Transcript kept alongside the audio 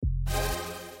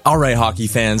All right, hockey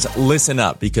fans, listen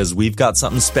up because we've got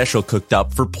something special cooked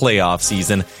up for playoff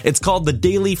season. It's called the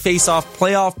Daily Face-Off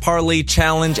Playoff Parlay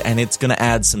Challenge, and it's going to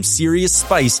add some serious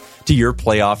spice to your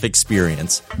playoff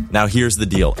experience. Now, here's the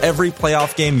deal. Every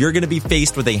playoff game, you're going to be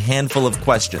faced with a handful of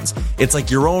questions. It's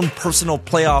like your own personal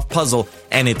playoff puzzle,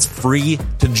 and it's free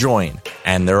to join.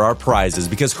 And there are prizes,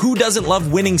 because who doesn't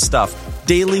love winning stuff?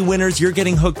 Daily winners, you're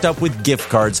getting hooked up with gift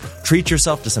cards. Treat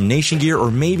yourself to some Nation gear or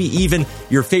maybe even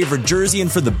your favorite jersey.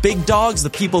 And for the big dogs, the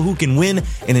people who can win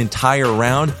an entire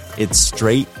round, it's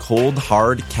straight, cold,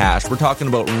 hard cash. We're talking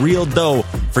about real dough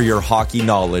for your hockey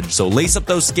knowledge. So lace up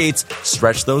those skates,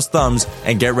 stretch those thumbs,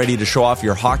 and get ready to show off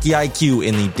your hockey IQ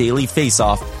in the Daily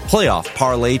Face-Off Playoff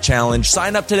Parlay Challenge.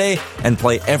 Sign up today and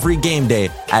play every game day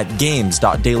at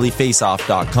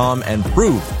games.dailyfaceoff.com and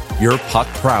prove your puck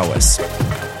prowess.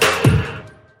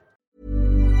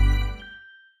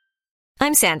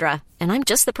 I'm Sandra, and I'm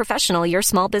just the professional your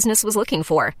small business was looking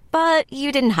for. But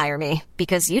you didn't hire me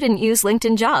because you didn't use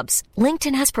LinkedIn Jobs.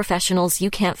 LinkedIn has professionals you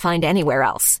can't find anywhere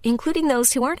else, including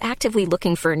those who aren't actively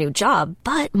looking for a new job,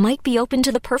 but might be open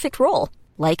to the perfect role,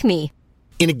 like me.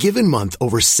 In a given month,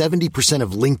 over 70%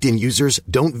 of LinkedIn users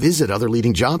don't visit other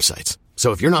leading job sites.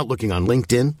 So if you're not looking on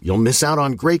LinkedIn, you'll miss out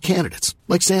on great candidates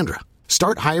like Sandra.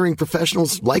 Start hiring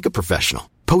professionals like a professional.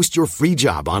 Post your free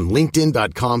job on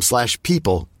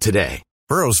linkedin.com/people today.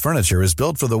 Burrow's furniture is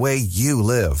built for the way you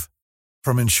live.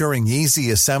 From ensuring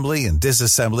easy assembly and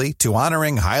disassembly to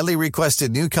honoring highly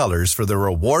requested new colors for their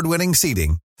award-winning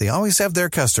seating, they always have their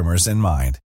customers in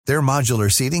mind. Their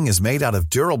modular seating is made out of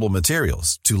durable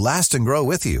materials to last and grow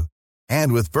with you.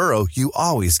 And with Burrow, you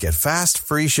always get fast,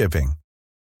 free shipping.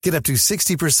 Get up to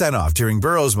 60% off during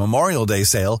Burrow's Memorial Day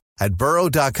sale at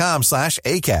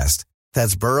burrow.com/ACAST.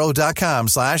 That's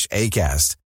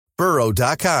burrow.com/ACAST.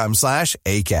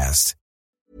 burrow.com/ACAST.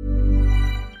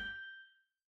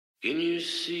 Can you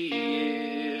see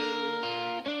it?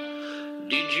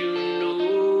 Did you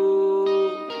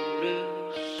notice?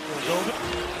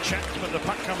 Check when the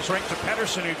puck comes right to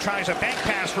Pettersson, who tries a bank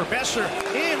pass for Besser.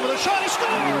 In with a shot, he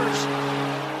scores!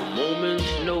 A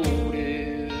moment's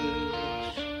notice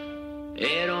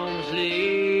at arm's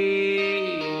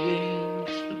length.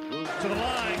 To the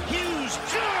line, Hughes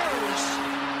scores!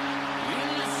 In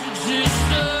this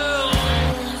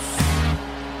existence,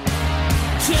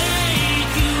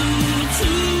 take you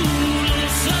to the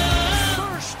sun.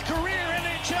 First career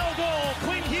NHL goal.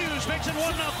 Quinn Hughes makes it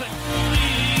 1-0.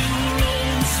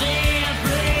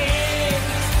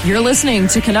 You're listening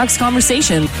to Canucks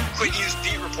Conversation. Quinn Hughes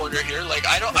beat reporter here.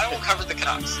 I don't cover the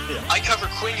Canucks. I cover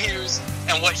Quinn Hughes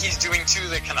and what he's doing to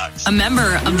the Canucks. A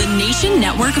member of the Nation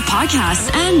Network of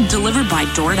Podcasts and delivered by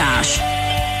DoorDash.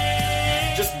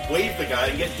 Just wave the guy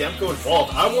and get Demko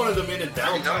involved. I wanted them in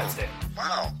Valentine's Day.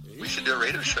 Wow. We should do a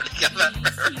radio show together.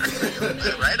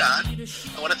 Right on.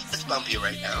 I want to fist bump you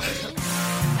right now.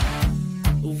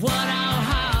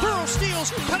 Burrow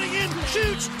steals, cutting in,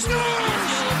 shoots,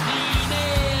 scores!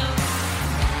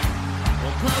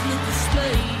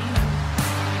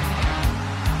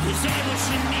 They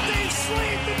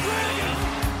slayed the dragon!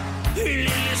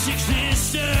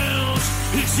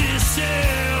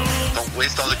 Don't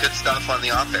waste all the good stuff on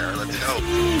the off air. Let's go.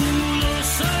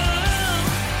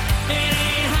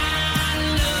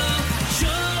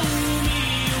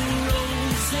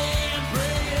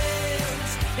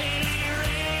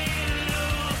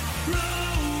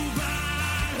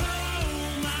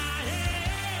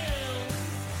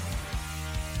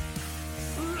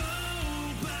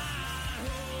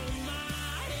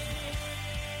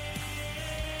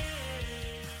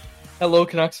 Hello,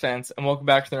 Canucks fans, and welcome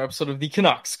back to another episode of the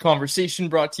Canucks Conversation,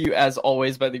 brought to you, as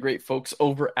always, by the great folks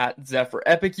over at Zephyr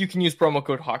Epic. You can use promo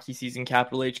code HockeySeason,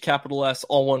 capital H, capital S,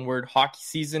 all one word, Hockey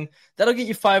Season. That'll get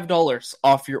you $5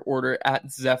 off your order at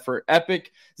Zephyr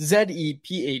Epic.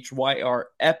 ZEPHYR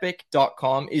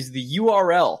Epic.com is the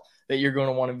URL that you're going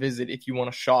to want to visit if you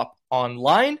want to shop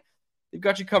online. They've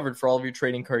got you covered for all of your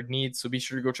trading card needs, so be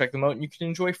sure to go check them out, and you can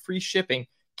enjoy free shipping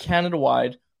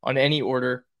Canada-wide on any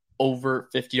order over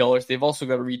 $50. They've also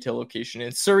got a retail location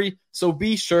in Surrey, so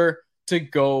be sure to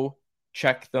go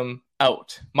check them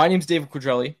out. My name's David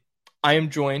Quadrelli. I am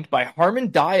joined by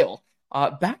Harman Dial.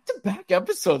 Back-to-back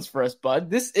episodes for us,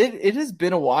 bud. It has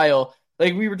been a while.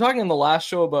 Like, we were talking on the last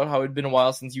show about how it'd been a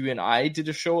while since you and I did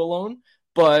a show alone,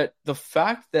 but the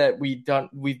fact that we've done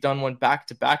one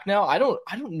back-to-back now, I don't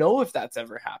know if that's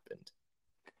ever happened.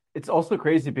 It's also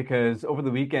crazy because over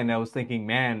the weekend I was thinking,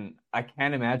 man, I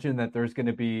can't imagine that there's going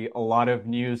to be a lot of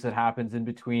news that happens in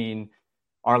between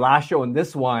our last show and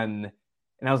this one.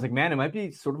 And I was like, man, it might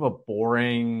be sort of a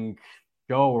boring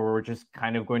show where we're just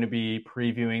kind of going to be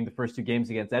previewing the first two games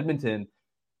against Edmonton.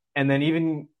 And then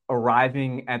even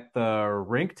arriving at the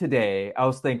rink today, I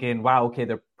was thinking, wow, okay,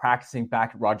 they're practicing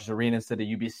back at Rogers Arena instead of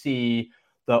UBC.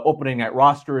 The opening night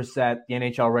roster is set. The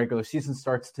NHL regular season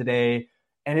starts today.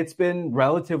 And it's been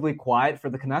relatively quiet for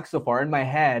the Canucks so far. In my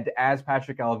head, as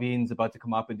Patrick Alvin's about to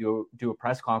come up and do a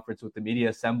press conference with the media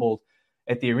assembled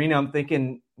at the arena, I'm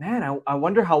thinking, man, I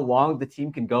wonder how long the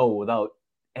team can go without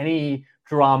any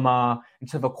drama and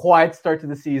just have a quiet start to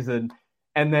the season.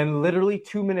 And then literally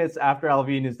 2 minutes after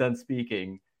Alvin is done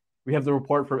speaking, we have the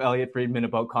report from Elliotte Friedman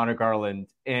about Conor Garland.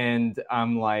 And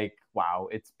I'm like, wow,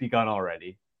 it's begun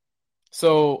already.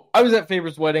 So I was at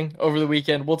Faber's wedding over the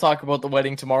weekend. We'll talk about the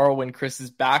wedding tomorrow when Chris is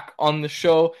back on the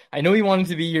show. I know he wanted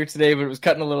to be here today, but it was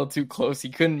cutting a little too close. He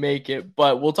couldn't make it,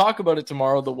 but we'll talk about it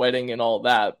tomorrow, the wedding and all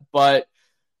that. But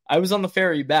I was on the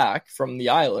ferry back from the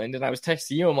island, and I was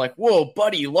texting you. I'm like, whoa,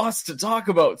 buddy, lots to talk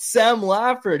about. Sam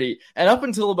Lafferty. And up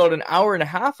until about an hour and a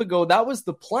half ago, that was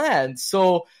the plan.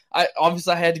 So I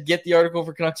had to get the article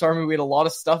for Canucks Army. We had a lot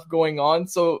of stuff going on.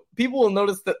 So people will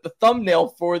notice that the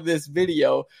thumbnail for this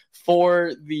video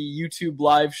for the YouTube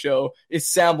live show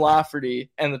is Sam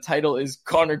Lafferty, and the title is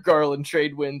Conor Garland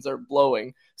Trade Winds Are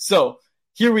Blowing. So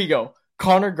here we go.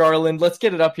 Conor Garland, let's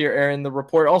get it up here, Aaron. The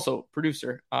report, also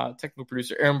producer, technical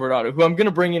producer, Aaron Bordato, who I'm going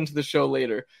to bring into the show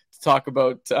later to talk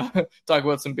about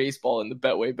some baseball in the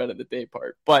Betway Bet of the Day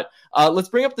part. But let's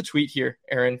bring up the tweet here,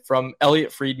 Aaron, from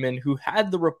Elliotte Friedman, who had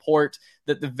the report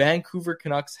that the Vancouver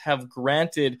Canucks have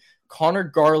granted Conor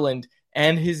Garland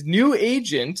and his new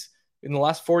agent, in the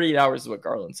last 48 hours is what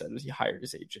Garland said, was he hired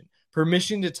his agent,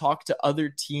 permission to talk to other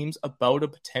teams about a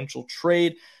potential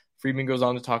trade. Friedman goes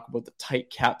on to talk about the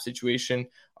tight cap situation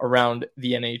around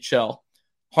the NHL.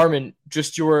 Harman,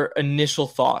 just your initial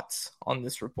thoughts on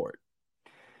this report.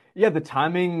 Yeah, the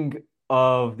timing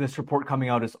of this report coming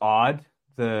out is odd,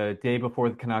 the day before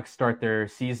the Canucks start their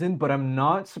season, but I'm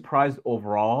not surprised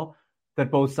overall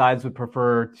that both sides would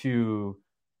prefer to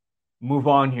move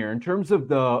on here. In terms of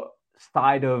the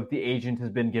side of the agent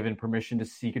has been given permission to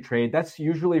seek a trade, that's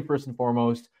usually first and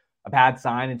foremost a bad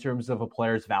sign in terms of a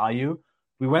player's value.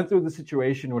 We went through the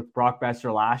situation with Brock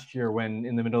Besser last year when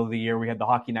in the middle of the year we had the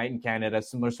Hockey Night in Canada, a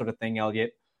similar sort of thing.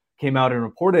 Elliotte came out and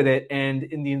reported it. And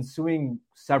in the ensuing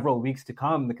several weeks to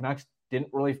come, the Canucks didn't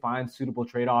really find suitable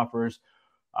trade offers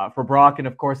for Brock. And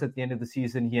of course, at the end of the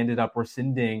season, he ended up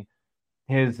rescinding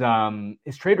his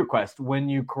trade request. When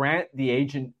you grant the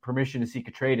agent permission to seek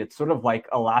a trade, it's sort of like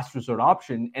a last resort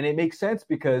option. And it makes sense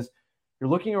because you're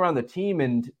looking around the team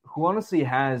and who honestly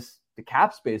has the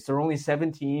cap space. There are only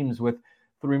 7 teams with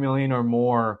 $3 million or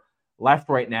more left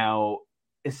right now,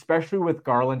 especially with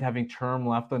Garland having term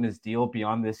left on his deal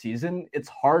beyond this season. It's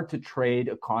hard to trade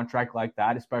a contract like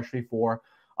that, especially for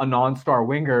a non-star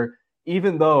winger,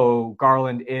 even though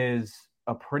Garland is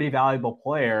a pretty valuable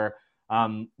player,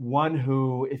 one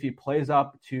who, if he plays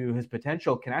up to his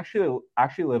potential, can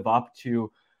actually live up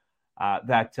to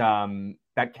that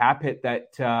cap hit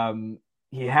that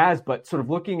he has. But sort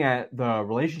of looking at the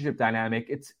relationship dynamic,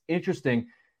 it's interesting.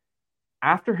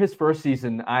 After his first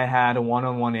season, I had a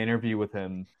one-on-one interview with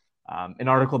him, an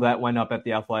article that went up at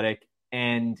The Athletic,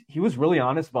 and he was really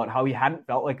honest about how he hadn't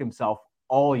felt like himself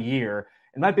all year.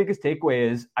 And my biggest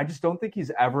takeaway is I just don't think he's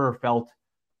ever felt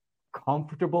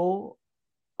comfortable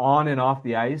on and off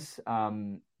the ice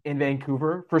in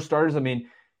Vancouver. For starters, I mean,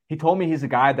 he told me he's a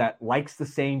guy that likes the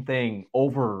same thing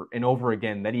over and over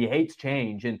again, that he hates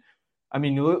change. And I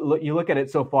mean, you look at it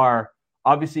so far,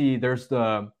 obviously there's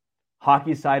the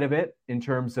hockey side of it in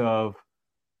terms of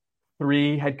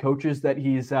 3 head coaches that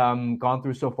he's gone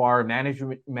through so far,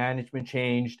 management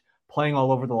changed, playing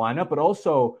all over the lineup. But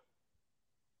also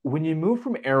when you move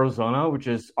from Arizona, which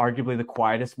is arguably the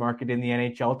quietest market in the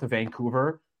NHL, to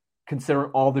Vancouver,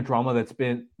 considering all the drama that's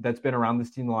been around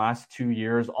this team the last 2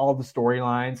 years, all the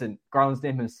storylines, and Garland's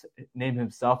name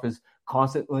himself has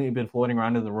constantly been floating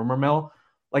around in the rumor mill,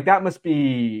 like that must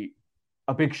be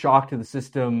a big shock to the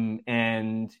system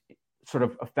and sort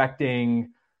of affecting,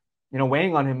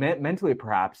 weighing on him mentally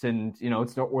perhaps. And,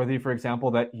 it's noteworthy, for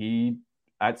example, that he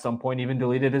at some point even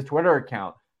deleted his Twitter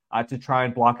account to try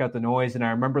and block out the noise. And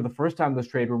I remember the first time those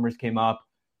trade rumors came up,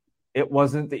 it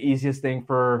wasn't the easiest thing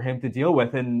for him to deal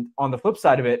with. And on the flip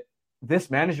side of it, this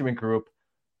management group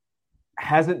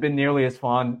hasn't been nearly as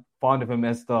fond of him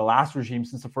as the last regime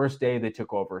since the first day they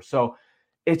took over. So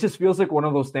it just feels like one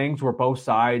of those things where both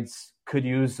sides could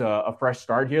use a fresh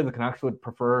start here. The Canucks would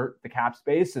prefer the cap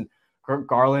space, and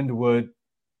Garland would,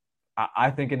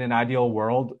 I think, in an ideal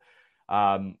world,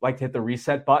 like to hit the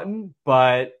reset button.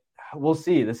 But we'll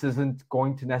see. This isn't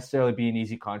going to necessarily be an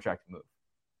easy contract to move.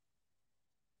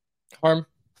 Harm,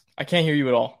 I can't hear you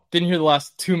at all. Didn't hear the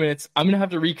last 2 minutes. I'm going to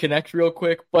have to reconnect real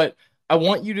quick, but I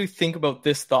want you to think about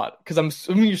this thought, because I'm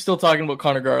assuming you're still talking about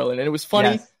Conor Garland. And it was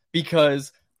funny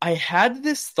because I had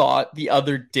this thought the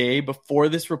other day before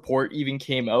this report even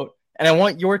came out, and I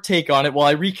want your take on it while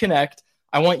I reconnect.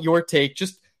 I want your take.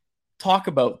 Just talk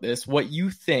about this, what you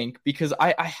think, because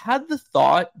I had the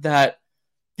thought that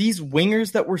these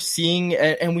wingers that we're seeing,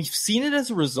 and we've seen it as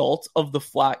a result of the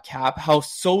flat cap, how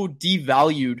so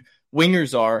devalued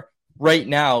wingers are right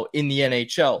now in the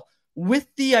NHL. With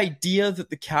the idea that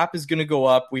the cap is going to go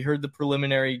up, we heard the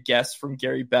preliminary guess from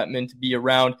Gary Bettman to be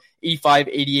around 85,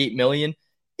 88 million.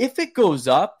 If it goes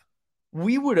up,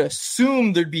 we would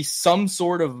assume there'd be some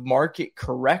sort of market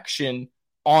correction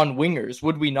on wingers,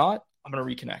 would we not? I'm going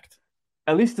to reconnect.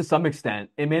 At least to some extent.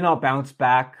 It may not bounce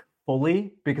back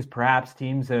fully because perhaps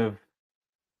teams are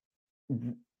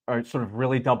sort of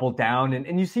really doubled down.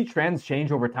 And you see trends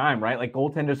change over time, right? Like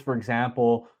goaltenders, for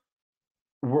example,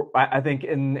 I think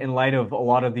in light of a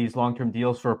lot of these long-term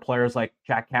deals for players like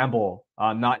Jack Campbell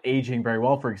not aging very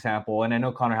well, for example, and I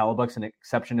know Connor Hellebuyck's an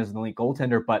exception as an elite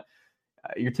goaltender, but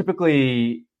you're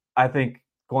typically, I think,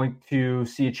 going to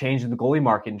see a change in the goalie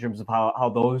market in terms of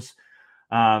how those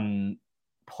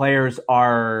players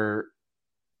are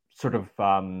sort of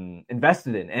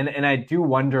invested in. And I do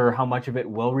wonder how much of it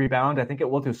will rebound. I think it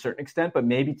will to a certain extent, but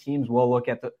maybe teams will look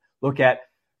at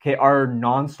okay, are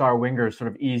non-star wingers sort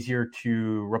of easier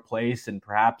to replace, and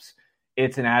perhaps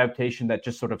it's an adaptation that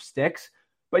just sort of sticks.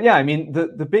 But yeah, I mean, the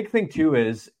big thing too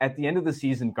is at the end of the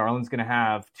season, Garland's going to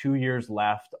have 2 years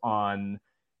left on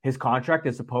his contract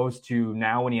as opposed to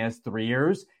now when he has 3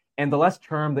 years. And the less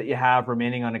term that you have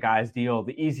remaining on a guy's deal,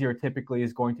 the easier typically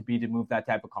is going to be to move that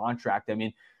type of contract. I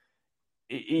mean,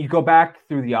 you go back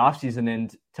through the offseason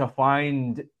and to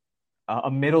find a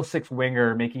middle six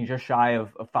winger making just shy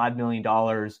of $5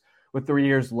 million with 3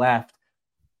 years left.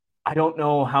 I don't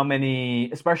know how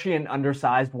many, especially an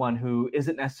undersized one who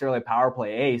isn't necessarily a power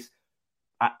play ace.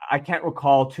 I can't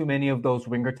recall too many of those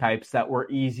winger types that were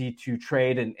easy to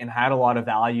trade and had a lot of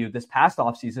value this past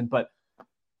offseason. But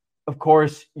of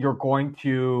course, you're going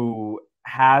to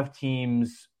have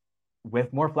teams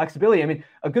with more flexibility. I mean,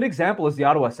 a good example is the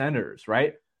Ottawa Senators,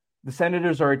 right? The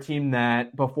Senators are a team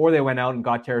that before they went out and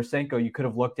got Tarasenko, you could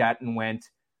have looked at and went,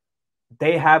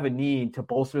 they have a need to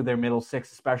bolster their middle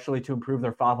six, especially to improve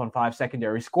their 5-on-5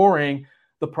 secondary scoring.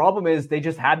 The problem is they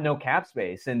just had no cap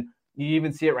space. And you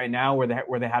even see it right now where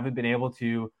they haven't been able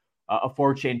to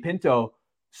afford Shane Pinto.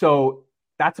 So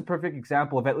that's a perfect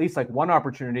example of at least like one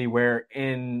opportunity where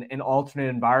in an alternate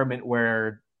environment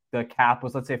where the cap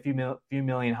was, let's say, a few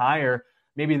million higher,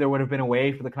 maybe there would have been a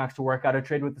way for the Canucks to work out a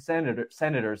trade with the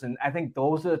Senators. And I think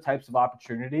those are the types of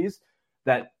opportunities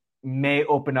that may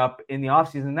open up in the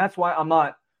offseason. And that's why I'm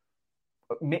not,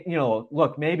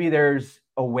 look, maybe there's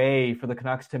a way for the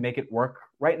Canucks to make it work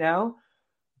right now,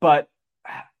 but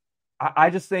I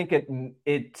just think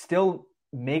it still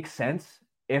makes sense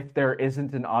if there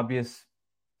isn't an obvious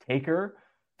taker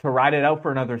to ride it out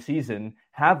for another season,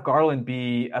 have Garland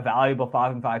be a valuable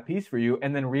 5-on-5 piece for you,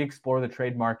 and then re-explore the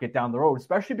trade market down the road,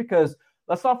 especially because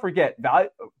let's not forget,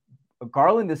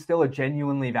 Garland is still a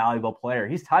genuinely valuable player.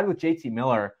 He's tied with JT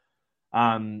Miller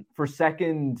for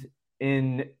second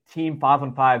in team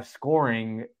 5-on-5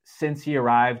 scoring since he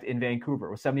arrived in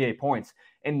Vancouver with 78 points.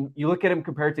 And you look at him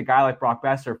compared to a guy like Brock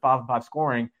Besser, 5-on-5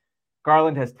 scoring,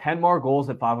 Garland has 10 more goals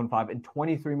at 5-on-5 and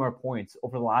 23 more points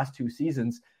over the last 2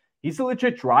 seasons. He's a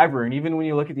legit driver, and even when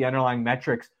you look at the underlying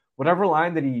metrics, whatever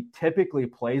line that he typically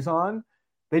plays on,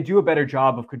 they do a better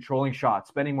job of controlling shots,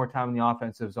 spending more time in the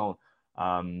offensive zone.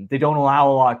 They don't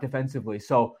allow a lot defensively.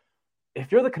 So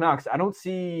if you're the Canucks, I don't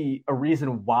see a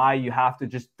reason why you have to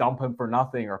just dump him for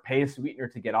nothing or pay a sweetener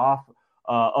to get off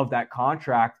of that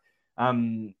contract.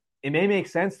 It may make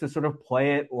sense to sort of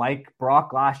play it like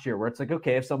Brock last year, where it's like,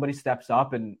 okay, if somebody steps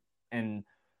up and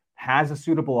has a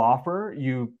suitable offer,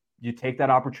 you take that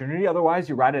opportunity. Otherwise,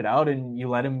 you ride it out and you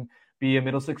let him be a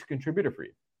middle six contributor for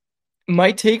you.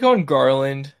 My take on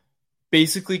Garland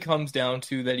basically comes down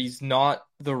to that he's not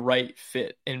the right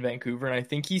fit in Vancouver, and I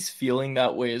think he's feeling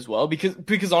that way as well.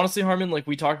 Because honestly, Harman, like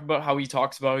we talked about how he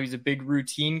talks about how he's a big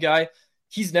routine guy.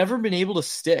 He's never been able to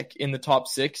stick in the top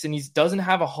 6, and he doesn't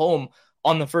have a home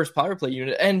on the first power play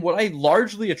unit. And what I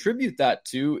largely attribute that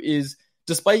to is,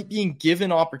 despite being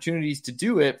given opportunities to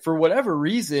do it, for whatever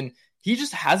reason, he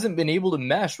just hasn't been able to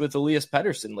mesh with Elias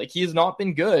Pettersson. Like, he has not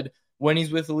been good when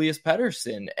he's with Elias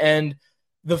Pettersson. And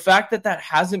the fact that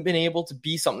hasn't been able to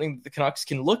be something that the Canucks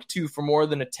can look to for more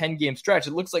than a 10-game stretch,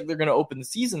 it looks like they're going to open the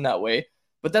season that way,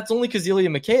 but that's only because Ilya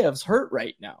Mikheyev's hurt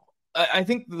right now. I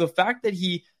think the fact that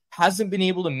he hasn't been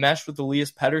able to mesh with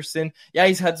Elias Pettersson, yeah,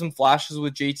 he's had some flashes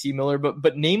with JT Miller,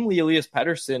 but namely Elias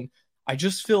Pettersson, I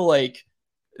just feel like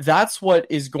that's what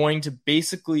is going to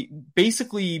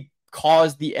basically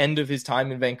cause the end of his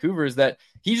time in Vancouver, is that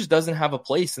he just doesn't have a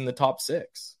place in the top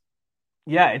 6.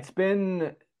 Yeah, it's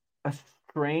been a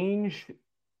strange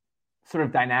sort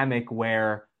of dynamic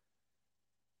where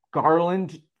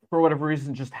Garland, for whatever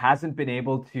reason, just hasn't been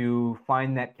able to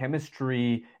find that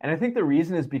chemistry. And I think the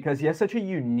reason is because he has such a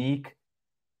unique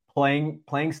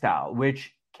playing style,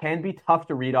 which can be tough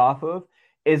to read off of,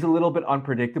 is a little bit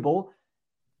unpredictable.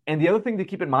 And the other thing to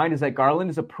keep in mind is that Garland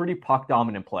is a pretty puck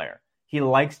dominant player. He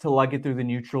likes to lug it through the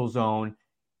neutral zone.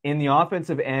 In the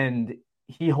offensive end,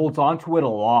 he holds on to it a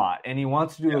lot, and he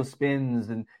wants to do those spins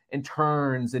and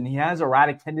turns, and he has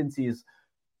erratic tendencies.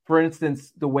 For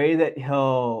instance, the way that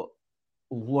he'll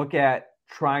look at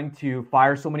trying to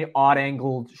fire so many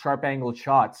sharp angled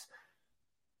shots.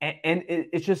 And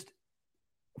it's just,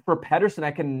 for Pettersson,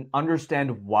 I can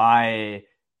understand why,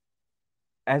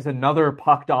 as another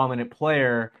puck dominant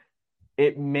player,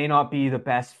 it may not be the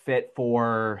best fit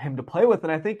for him to play with.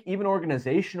 And I think even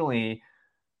organizationally,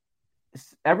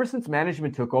 ever since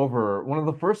management took over, one of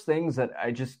the first things that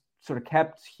I just sort of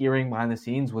kept hearing behind the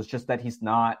scenes was just that he's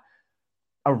not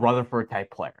a Rutherford type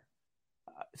player,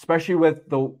 especially with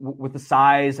the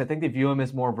size. I think they view him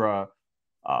as more of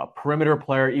a perimeter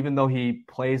player, even though he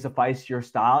plays a feistier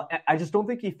style. I just don't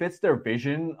think he fits their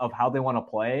vision of how they want to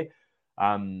play.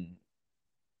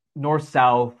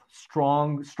 North-south,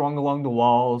 strong along the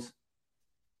walls.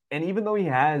 And even though he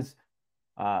has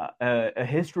a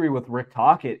history with Rick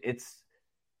Tocchet, it's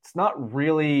not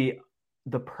really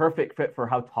the perfect fit for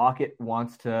how Tocchet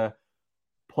wants to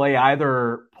play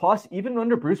either. Plus, even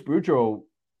under Bruce Boudreau,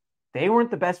 they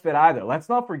weren't the best fit either. Let's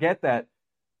not forget that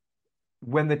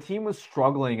when the team was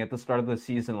struggling at the start of the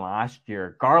season last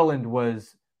year, Garland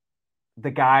was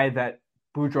the guy that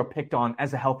Boudreau picked on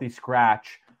as a healthy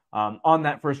scratch on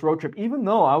that first road trip. Even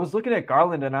though I was looking at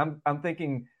Garland and I'm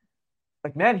thinking,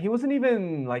 like, man, he wasn't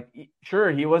even, like, sure,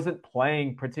 he wasn't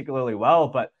playing particularly well,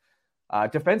 but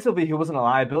defensively, he wasn't a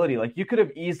liability. Like, you could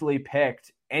have easily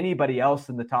picked anybody else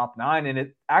in the top 9, and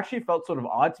it actually felt sort of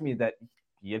odd to me that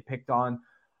he had picked on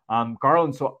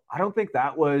Garland. So I don't think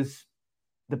that was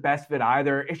the best fit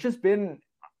either. It's just been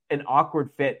an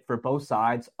awkward fit for both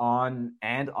sides on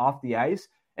and off the ice.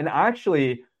 And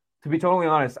actually, to be totally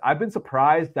honest, I've been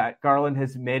surprised that Garland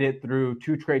has made it through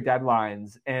 2 trade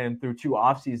deadlines and through 2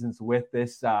 off seasons with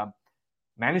this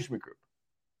management group.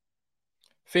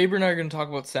 Faber and I are going to talk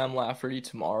about Sam Lafferty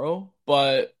tomorrow,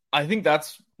 but I think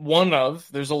that's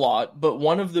there's a lot, but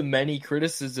one of the many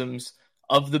criticisms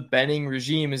of the Benning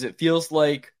regime is it feels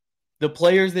like the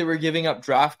players they were giving up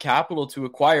draft capital to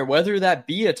acquire, whether that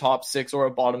be a top 6 or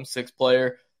a bottom 6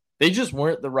 player, they just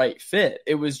weren't the right fit.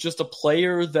 It was just a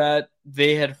player that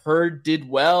they had heard did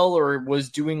well or was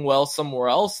doing well somewhere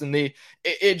else, and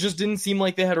it just didn't seem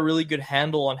like they had a really good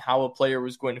handle on how a player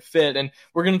was going to fit. And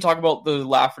we're going to talk about the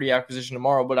Lafferty acquisition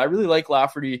tomorrow, but I really like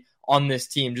Lafferty on this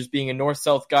team, just being a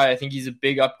north-south guy. I think he's a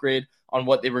big upgrade on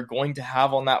what they were going to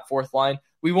have on that fourth line.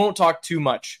 We won't talk too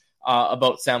much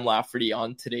about Sam Lafferty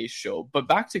on today's show. But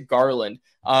back to Garland.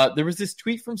 There was this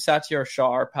tweet from Satyar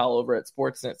Shah, our pal over at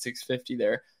Sportsnet 650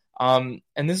 there. And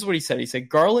this is what he said. He said,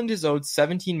 Garland is owed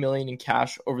 $17 million in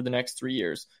cash over the next 3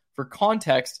 years. For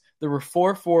context, there were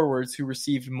 4 forwards who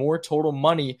received more total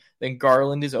money than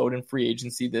Garland is owed in free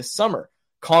agency this summer: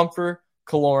 Compher,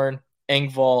 Killorn,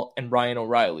 Engvall, and Ryan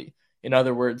O'Reilly. In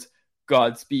other words,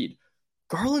 Godspeed.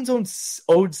 Garland's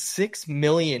owed $6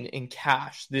 million in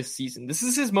cash this season. This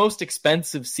is his most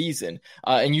expensive season.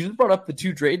 And you just brought up the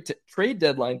 2 trade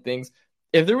deadline things.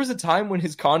 If there was a time when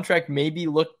his contract maybe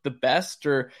looked the best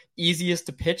or easiest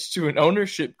to pitch to an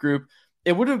ownership group,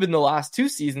 it would have been the last 2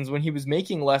 seasons when he was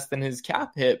making less than his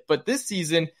cap hit. But this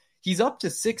season, he's up to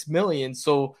 $6 million.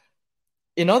 So,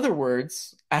 in other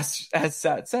words, as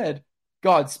Sat said,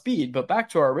 Godspeed. But back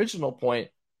to our original point,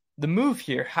 the move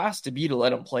here has to be to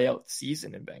let him play out the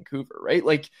season in Vancouver, right?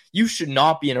 Like, you should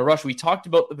not be in a rush. We talked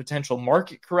about the potential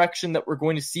market correction that we're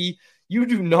going to see. You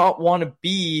do not want to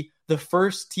be the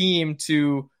first team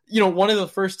to, one of the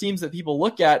first teams that people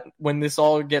look at when this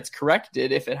all gets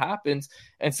corrected, if it happens,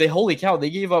 and say, holy cow, they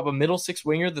gave up a middle 6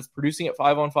 winger that's producing at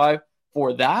 5-on-5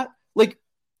 for that. Like,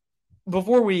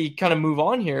 before we kind of move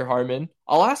on here, Harman,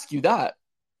 I'll ask you that.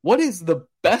 What is the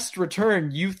best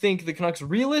return you think the Canucks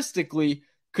realistically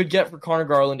could get for Conor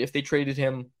Garland if they traded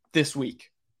him this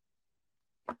week?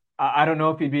 I don't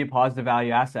know if he'd be a positive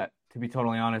value asset, to be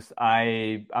totally honest.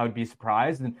 I would be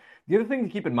surprised. And the other thing to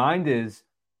keep in mind is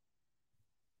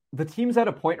the team's at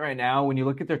a point right now, when you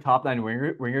look at their top 9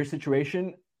 winger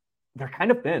situation, they're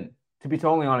kind of thin, to be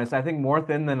totally honest. I think more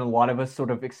thin than a lot of us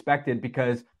sort of expected,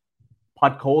 because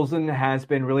Podkolzin has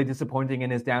been really disappointing in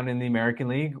his down in the American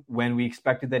League when we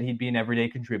expected that he'd be an everyday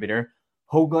contributor.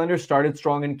 Hoglander started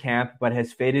strong in camp, but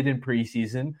has faded in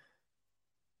preseason.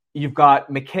 You've got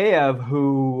Mikheyev,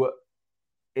 who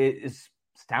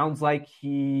sounds like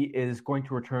he is going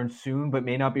to return soon, but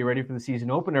may not be ready for the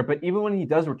season opener. But even when he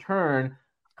does return,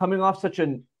 coming off such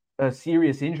a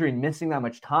serious injury and missing that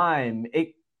much time,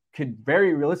 it could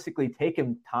very realistically take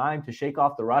him time to shake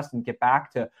off the rust and get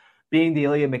back to being the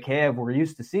Ilya Mikheyev we're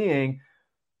used to seeing.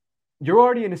 You're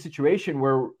already in a situation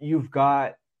where you've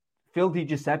got Phil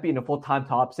DiGiuseppe in a full-time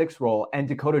top six role and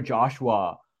Dakota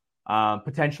Joshua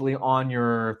potentially on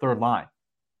your third line.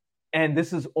 And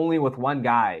this is only with one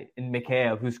guy in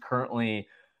Mikheyev who's currently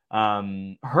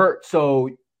hurt. So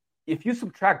if you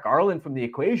subtract Garland from the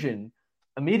equation,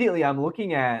 immediately I'm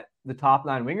looking at the top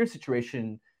line winger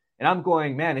situation and I'm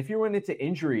going, man, if you run into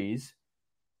injuries,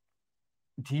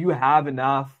 do you have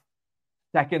enough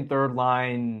second, third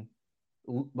line,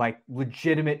 like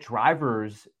legitimate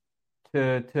drivers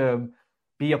to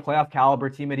be a playoff caliber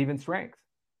team at even strength?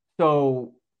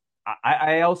 So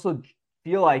I also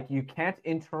feel like you can't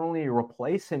internally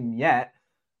replace him yet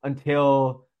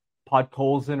until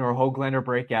Podkolzin or Hoglander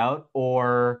break out,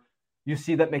 or you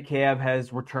see that Mikheyev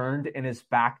has returned and is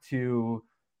back to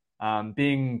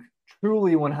being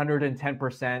truly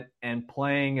 110% and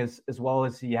playing as well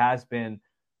as he has been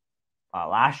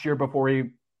last year before he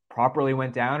properly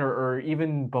went down, or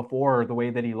even before the way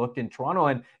that he looked in Toronto.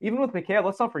 And even with Mikheyev,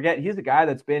 let's not forget, he's a guy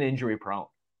that's been injury prone.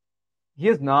 He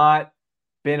has not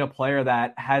been a player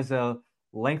that has a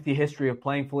lengthy history of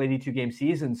playing full 82 game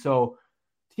seasons. So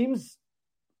teams,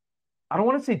 I don't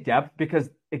want to say depth because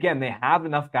again, they have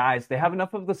enough guys. They have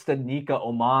enough of the Stanika,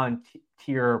 Oman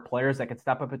tier players that could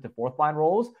step up into fourth line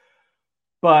roles.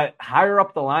 But higher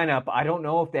up the lineup, I don't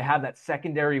know if they have that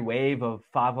secondary wave of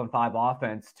 5-on-5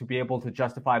 offense to be able to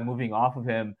justify moving off of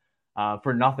him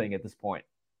for nothing at this point.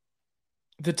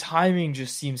 The timing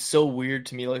just seems so weird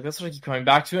to me. Like, that's what I keep coming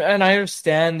back to. And I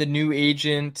understand the new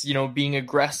agent, being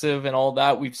aggressive and all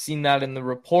that. We've seen that in the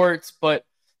reports, but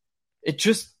it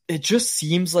just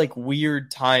seems like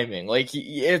weird timing. Like,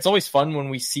 it's always fun when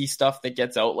we see stuff that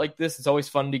gets out like this. It's always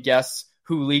fun to guess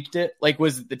who leaked it. Like,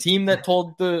 was it the team that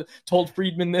told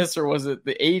Friedman this, or was it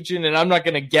the agent? And I'm not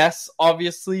going to guess,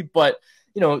 obviously, but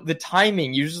the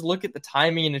timing, you just look at the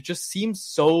timing and it just seems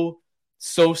so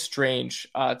strange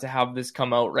to have this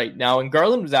come out right now. And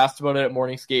Garland was asked about it at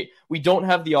Morning Skate. We don't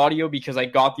have the audio because I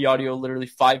got the audio literally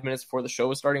 5 minutes before the show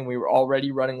was starting. We were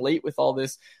already running late with all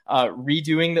this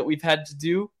redoing that we've had to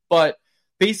do. But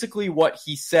basically what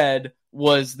he said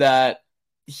was that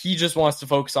he just wants to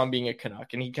focus on being a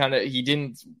Canuck. And he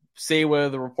didn't say whether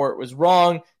the report was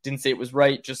wrong, didn't say it was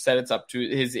right, just said it's up to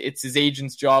his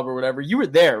agent's job or whatever. You were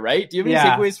there, right? Do you have any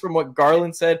takeaways from what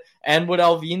Garland said and what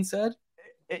Alvin said?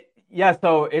 Yeah,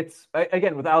 so it's,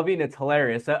 again, with Alvin, it's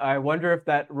hilarious. I wonder if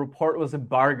that report was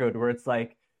embargoed, where it's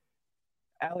like,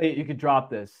 Elliot, you could drop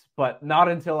this, but not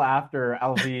until after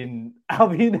Alvin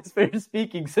is finished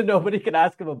speaking, so nobody can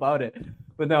ask him about it.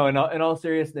 But no, in all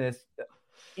seriousness,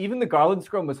 even the Garland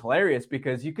scrum was hilarious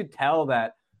because you could tell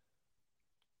that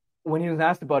when he was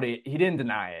asked about it, he didn't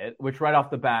deny it, which right off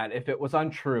the bat, if it was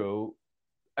untrue,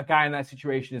 a guy in that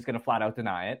situation is going to flat out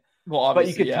deny it. Well, but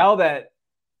you could tell that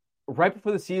right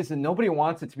before the season, nobody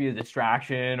wants it to be a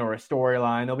distraction or a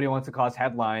storyline. Nobody wants to cause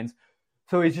headlines.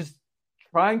 So he's just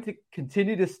trying to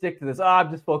continue to stick to this. I'm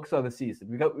just focused on the season.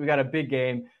 We got a big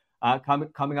game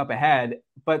coming up ahead,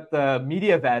 but the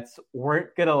media vets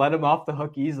weren't going to let him off the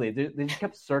hook easily. They just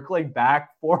kept circling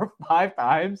back 4 or 5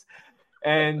 times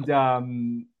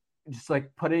and just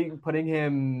like putting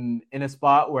him in a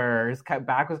spot where his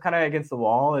back was kind of against the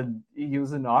wall and he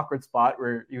was in an awkward spot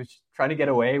where he was trying to get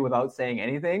away without saying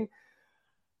anything.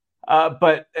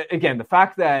 But again, the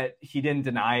fact that he didn't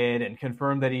deny it and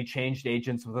confirmed that he changed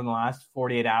agents within the last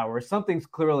 48 hours, something's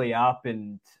clearly up.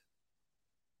 And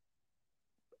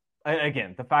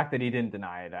again, the fact that he didn't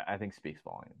deny it, I think speaks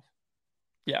volumes.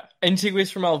 Yeah. Any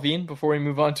takeaways from Alvin before we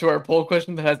move on to our poll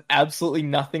question that has absolutely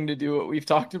nothing to do with what we've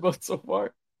talked about so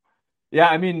far? Yeah,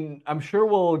 I mean, I'm sure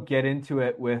we'll get into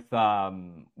it with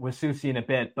Susie in a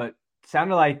bit, but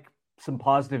sounded like some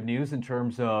positive news in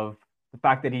terms of the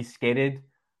fact that he skated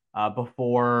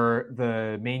before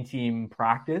the main team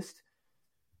practiced,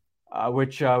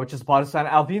 which is a positive sign.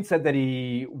 Alvin said that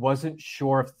he wasn't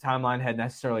sure if the timeline had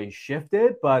necessarily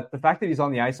shifted, but the fact that he's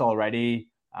on the ice already,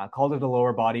 called it a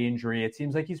lower body injury, it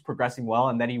seems like he's progressing well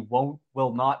and that he will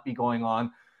not be going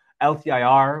on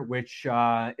LTIR, which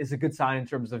is a good sign in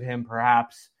terms of him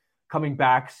perhaps coming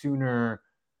back sooner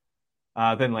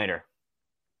than later.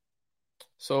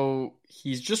 So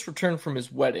he's just returned from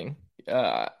his wedding.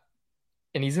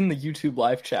 and he's in the YouTube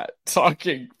live chat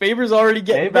talking. Faber's already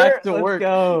getting Faber, back to let's work.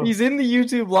 go. He's in the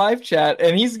YouTube live chat,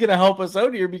 and he's going to help us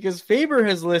out here because Faber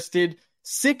has listed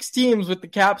 6 teams with the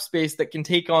cap space that can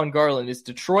take on Garland. It's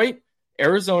Detroit,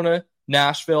 Arizona,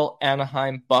 Nashville,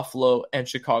 Anaheim, Buffalo, and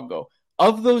Chicago.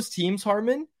 Of those teams,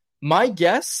 Harmon, my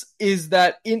guess is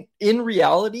that in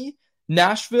reality,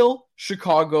 Nashville,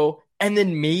 Chicago, and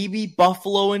then maybe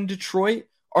Buffalo and Detroit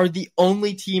are the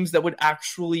only teams that would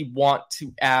actually want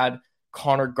to add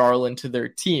Conor Garland to their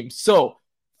team. So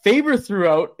Faber threw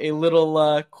out a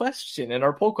little question, and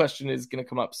our poll question is going to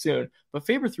come up soon. But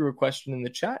Faber threw a question in the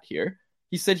chat here.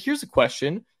 He said, here's a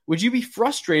question. Would you be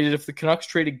frustrated if the Canucks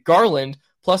traded Garland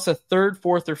plus a 3rd,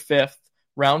 4th, or 5th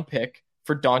round pick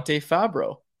for Dante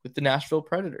Fabro with the Nashville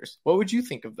Predators? What would you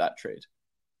think of that trade?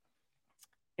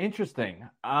 Interesting. It's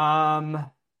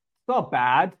not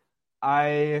bad.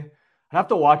 I'd have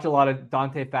to watch a lot of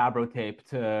Dante Fabro tape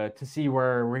to see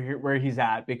where he's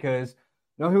at, because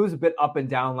he was a bit up and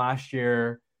down last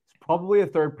year. He's probably a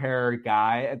 3rd pair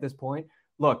guy at this point.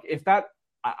 Look, if that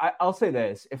I'll say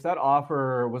this, if that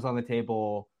offer was on the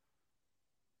table,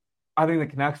 I think the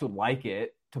Canucks would like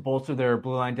it to bolster their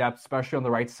blue line depth, especially on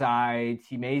the right side.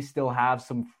 He may still have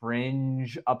some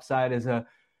fringe upside as a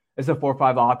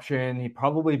 4-5 option. He'd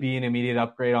probably be an immediate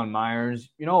upgrade on Myers.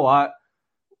 You know what?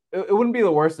 It wouldn't be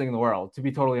the worst thing in the world, to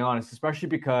be totally honest, especially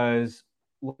because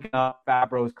looking up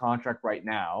Fabro's contract right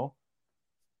now,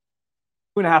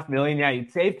 $2.5 million. Yeah,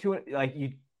 you'd save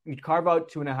you'd carve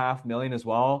out $2.5 million as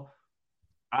well.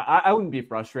 I wouldn't be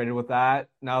frustrated with that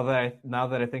now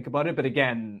that I think about it. But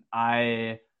again,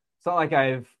 it's not like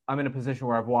I'm in a position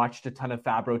where I've watched a ton of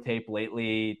Fabro tape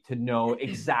lately to know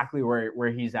exactly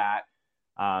where he's at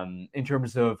in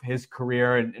terms of his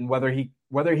career and whether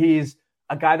he's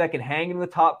a guy that can hang in the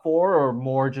top 4 or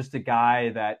more just a guy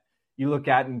that you look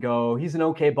at and go, he's an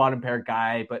okay bottom pair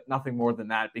guy, but nothing more than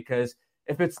that. Because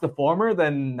if it's the former,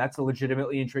 then that's a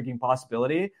legitimately intriguing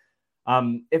possibility.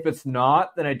 If it's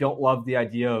not, then I don't love the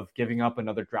idea of giving up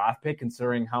another draft pick,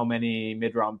 considering how many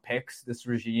mid-round picks this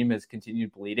regime has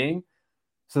continued bleeding.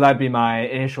 So that'd be my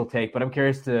initial take, but I'm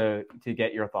curious to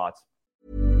get your thoughts.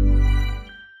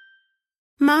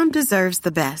 Mom deserves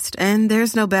the best, and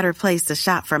there's no better place to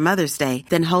shop for Mother's Day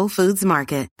than Whole Foods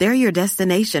Market. They're your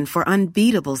destination for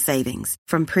unbeatable savings,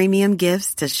 from premium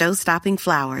gifts to show-stopping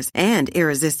flowers and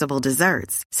irresistible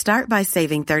desserts. Start by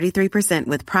saving 33%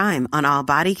 with Prime on all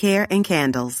body care and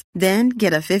candles. Then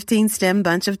get a 15-stem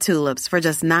bunch of tulips for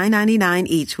just $9.99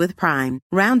 each with Prime.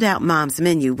 Round out Mom's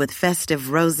menu with festive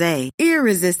rosé,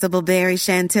 irresistible berry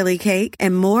chantilly cake,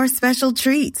 and more special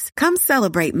treats. Come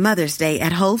celebrate Mother's Day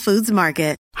at Whole Foods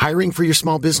Market. Hiring for your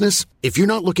small business? If you're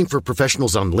not looking for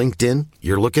professionals on LinkedIn,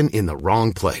 you're looking in the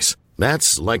wrong place.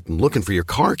 That's like looking for your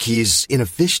car keys in a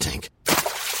fish tank.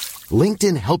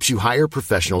 LinkedIn helps you hire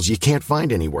professionals you can't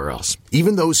find anywhere else,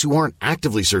 even those who aren't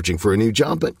actively searching for a new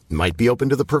job but might be open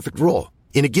to the perfect role.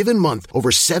 In a given month, over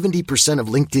 70% of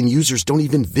LinkedIn users don't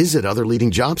even visit other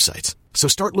leading job sites. So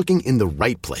start looking in the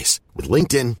right place. With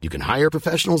LinkedIn, you can hire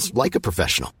professionals like a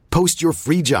professional. Post your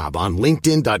free job on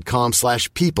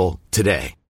linkedin.com/people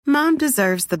today. Mom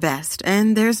deserves the best,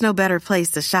 and there's no better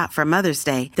place to shop for Mother's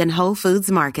Day than Whole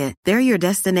Foods Market. They're your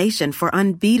destination for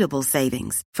unbeatable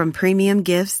savings, from premium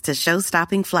gifts to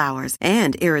show-stopping flowers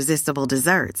and irresistible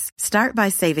desserts. Start by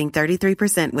saving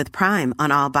 33% with Prime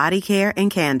on all body care and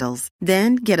candles.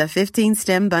 Then get a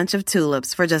 15-stem bunch of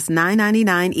tulips for just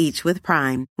 $9.99 each with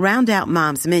Prime. Round out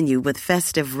Mom's menu with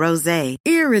festive rosé,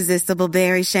 irresistible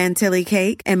berry chantilly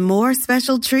cake, and more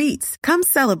special treats. Come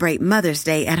celebrate Mother's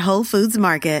Day at Whole Foods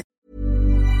Market.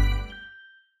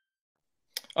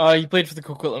 He played for the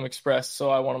Coquitlam Express, so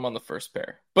I want him on the first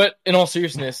pair. But in all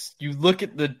seriousness, you look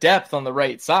at the depth on the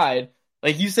right side.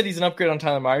 Like you said, he's an upgrade on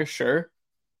Tyler Myers, sure.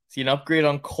 Is he an upgrade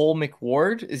on Cole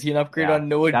McWard? Is he an upgrade on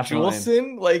Noah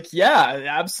Juleson? Like, yeah,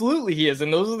 absolutely he is.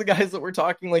 And those are the guys that we're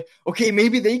talking like, okay,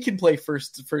 maybe they can play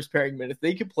first pairing minutes.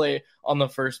 They could play on the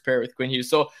first pair with Quinn Hughes.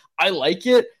 So I like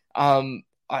it. I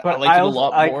like it a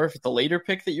lot more if it's a later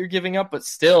pick that you're giving up, but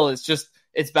still,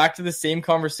 it's back to the same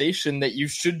conversation that you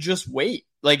should just wait.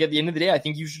 Like at the end of the day, I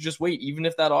think you should just wait. Even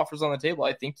if that offer's on the table,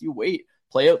 I think you wait,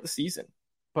 play out the season.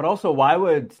 But also, why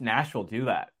would Nashville do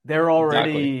that? They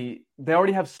already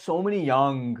have so many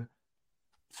young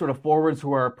sort of forwards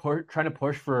who are trying to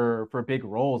push for big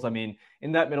roles. I mean,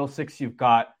 in that middle six, you've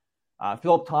got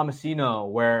Philip Tomasino,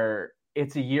 where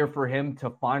it's a year for him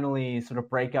to finally sort of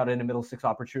break out in a middle six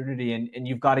opportunity, and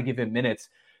you've got to give him minutes.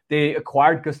 They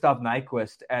acquired Gustav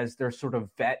Nyquist as their sort of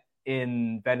vet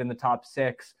in the top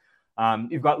six.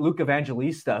 You've got Luke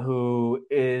Evangelista, who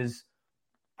is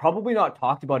probably not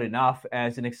talked about enough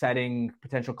as an exciting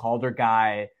potential Calder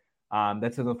guy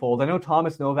that's in the fold. I know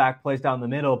Thomas Novak plays down the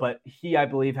middle, but he, I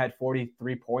believe, had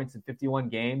 43 points in 51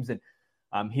 games, and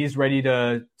he's ready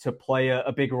to play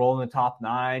a big role in the top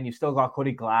 9. You've still got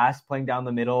Cody Glass playing down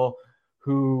the middle,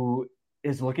 who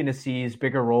is looking to seize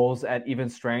bigger roles at even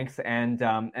strength and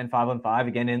 5-on-5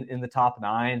 again in the top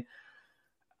 9.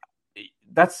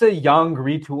 That's a young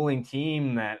retooling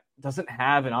team that doesn't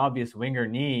have an obvious winger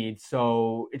need.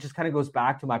 So it just kind of goes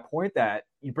back to my point that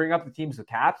you bring up the teams with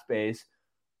cap space.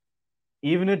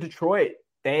 Even in Detroit,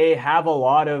 they have a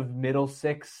lot of middle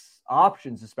 6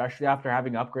 options, especially after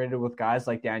having upgraded with guys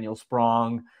like Daniel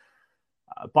Sprong.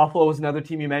 Buffalo is another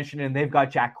team you mentioned, and they've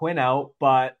got Jack Quinn out,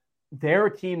 but they're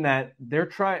a team that they're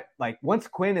trying, like, once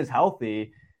Quinn is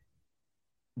healthy,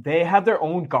 they have their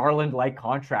own Garland-like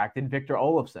contract in Victor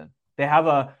Olofsson. They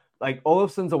have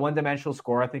Olofsson's a one-dimensional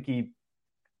scorer. I think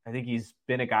he's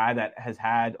been a guy that has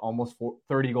had almost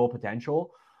 30 goal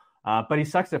potential, but he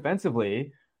sucks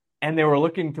defensively. And they were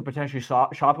looking to potentially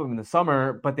shop him in the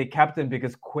summer, but they kept him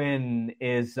because Quinn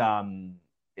is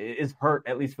hurt,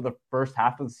 at least for the first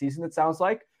half of the season, it sounds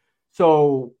like.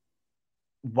 So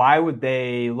why would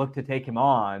they look to take him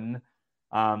on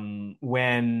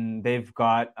when they've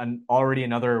got already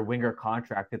another winger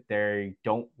contract that they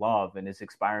don't love and is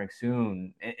expiring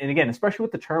soon? And again, especially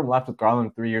with the term left with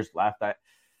Garland, 3 years left,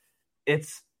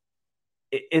 it's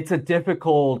a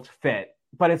difficult fit.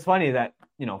 But it's funny that,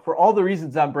 for all the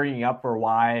reasons I'm bringing up for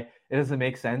why it doesn't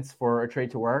make sense for a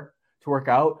trade to work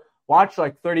out, watch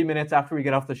like 30 minutes after we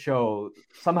get off the show.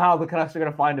 Somehow the Canucks are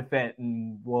going to find a fit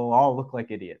and we'll all look like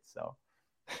idiots. So,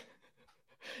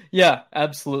 yeah,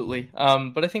 absolutely.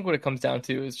 But I think what it comes down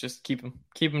to is just keep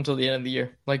him till the end of the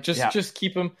year. Like just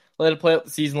keep him, let it play out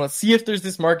the season. Let's see if there's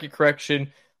this market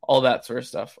correction, all that sort of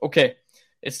stuff. Okay,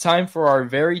 it's time for our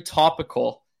very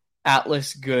topical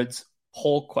Atlas Goods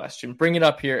poll question. Bring it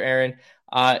up here, Aaron.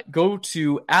 Go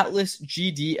to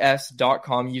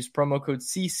atlasgds.com. Use promo code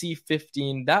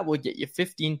CC15. That will get you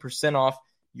 15% off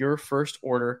your first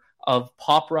order of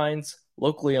Pop Rinds,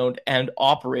 locally owned and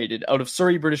operated out of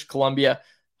Surrey, British Columbia.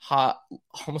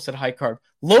 Almost said high carb,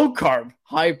 low carb,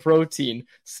 high protein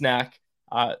snack.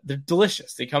 They're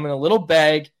delicious. They come in a little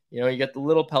bag. You get the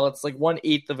little pellets, like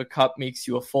 1/8 of a cup makes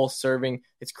you a full serving.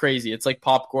 It's crazy. It's like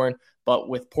popcorn, but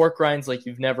with pork rinds like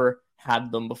you've never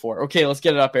had them before. Okay, let's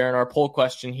get it up, Aaron. Our poll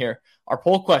question here. Our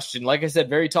poll question, like I said,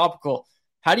 very topical.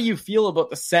 How do you feel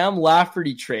about the Sam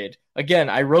Lafferty trade? Again,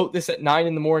 I wrote this at 9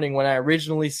 a.m. when I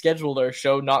originally scheduled our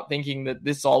show, not thinking that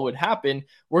this all would happen.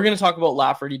 We're going to talk about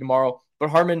Lafferty tomorrow. But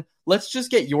Harman, let's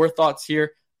just get your thoughts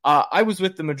here. I was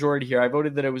with the majority here. I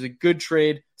voted that it was a good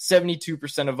trade.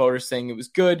 72% of voters saying it was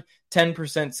good.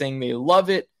 10% saying they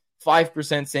love it.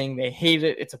 5% saying they hate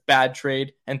it. It's a bad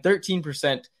trade. And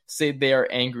 13% say they are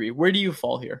angry. Where do you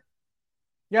fall here?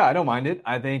 Yeah, I don't mind it.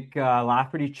 I think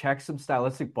Lafferty checks some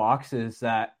stylistic boxes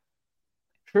that,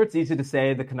 sure, it's easy to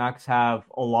say the Canucks have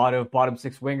a lot of bottom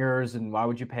 6 wingers, and why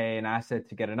would you pay an asset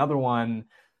to get another one?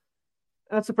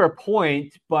 That's a fair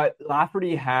point, but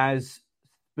Lafferty has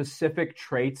specific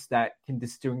traits that can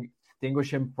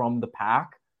distinguish him from the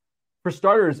pack. For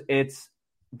starters, it's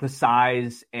the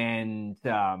size and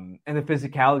the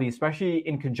physicality, especially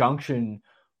in conjunction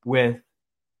with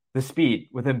the speed,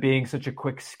 with him being such a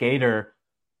quick skater.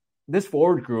 This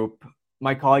forward group,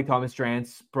 my colleague Thomas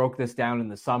Drance broke this down in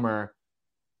the summer,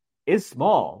 is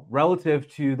small relative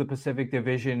to the Pacific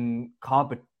Division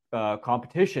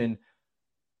competition.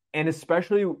 And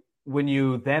especially when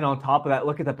you then, on top of that,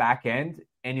 look at the back end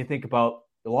and you think about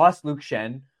you lost Luke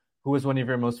Shen, who was one of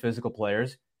your most physical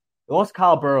players. You lost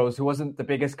Kyle Burrows, who wasn't the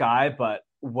biggest guy, but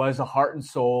was a heart and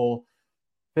soul,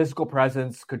 physical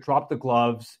presence, could drop the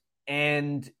gloves.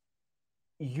 And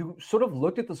you sort of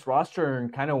looked at this roster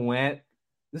and kind of went,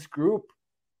 this group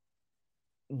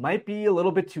might be a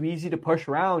little bit too easy to push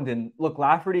around. And look,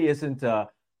 Lafferty isn't a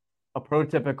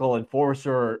prototypical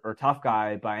enforcer or tough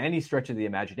guy by any stretch of the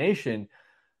imagination,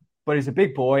 but he's a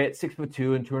big boy at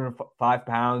 6'2" and 205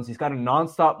 pounds. He's got a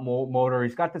nonstop motor.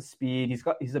 He's got the speed.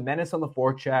 He's a menace on the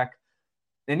forecheck.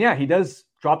 And yeah, he does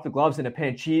drop the gloves in a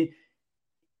pinch. He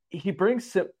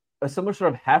brings a similar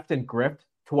sort of heft and grip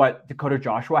to what Dakota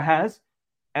Joshua has.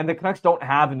 And the Canucks don't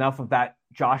have enough of that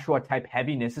Joshua-type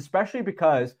heaviness, especially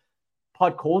because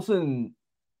Podkolzin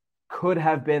could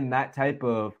have been that type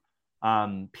of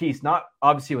piece, not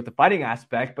obviously with the fighting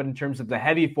aspect, but in terms of the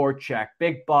heavy forecheck,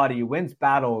 big body, wins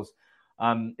battles,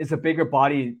 is a bigger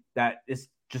body that is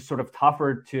just sort of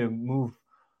tougher to move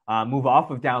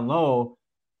off of down low.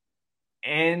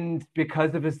 And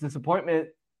because of his disappointment,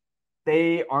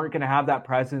 they aren't going to have that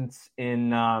presence in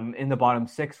the bottom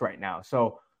 6 right now.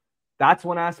 So that's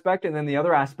one aspect. And then the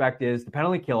other aspect is the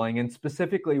penalty killing, and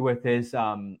specifically with his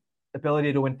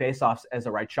ability to win faceoffs as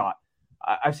a right shot.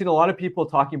 I've seen a lot of people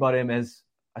talking about him as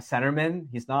a centerman.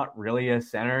 He's not really a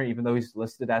center, even though he's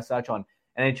listed as such on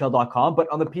NHL.com. But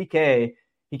on the PK,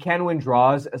 he can win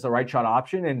draws as a right shot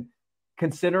option. And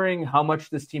considering how much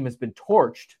this team has been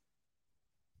torched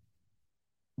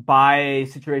by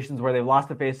situations where they've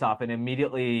lost a faceoff and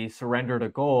immediately surrendered a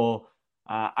goal,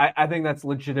 I think that's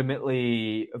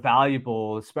legitimately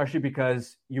valuable, especially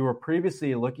because you were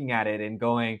previously looking at it and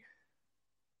going,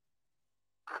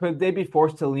 could they be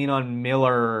forced to lean on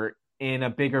Miller in a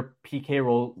bigger PK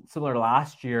role similar to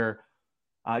last year,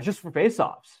 just for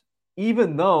faceoffs?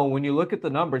 Even though when you look at the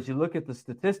numbers, you look at the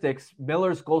statistics,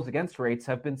 Miller's goals against rates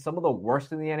have been some of the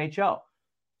worst in the NHL.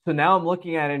 So now I'm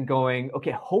looking at it and going,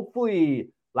 okay,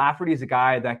 hopefully Lafferty is a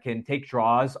guy that can take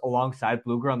draws alongside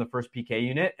Bluger on the first PK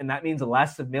unit, and that means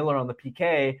less of Miller on the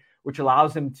PK, which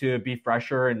allows him to be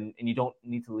fresher, and you don't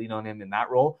need to lean on him in that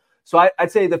role. So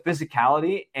I'd say the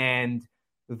physicality and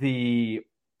the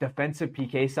defensive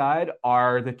PK side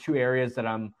are the two areas that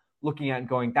I'm looking at and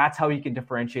going, that's how he can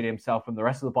differentiate himself from the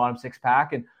rest of the bottom six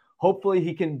pack, and hopefully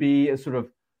he can be a sort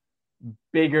of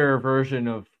bigger version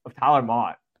of Tyler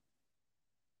Mott.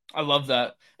 I love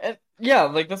that. And yeah,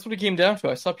 like that's what it came down to.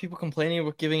 I saw people complaining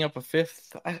about giving up a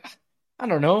fifth. I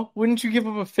don't know. Wouldn't you give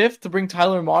up a fifth to bring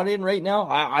Tyler Mott in right now?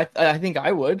 I think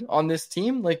I would on this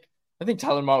team. Like, I think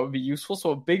Tyler Mott would be useful.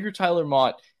 So a bigger Tyler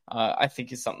Mott, I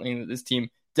think, is something that this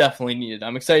team definitely needed.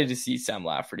 I'm excited to see Sam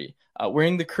Lafferty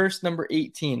wearing the cursed number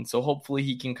 18. So hopefully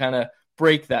he can kind of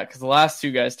break that, because the last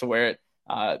two guys to wear it,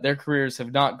 their careers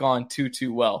have not gone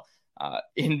too well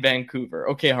in Vancouver.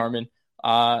 Okay, Harman.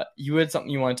 You had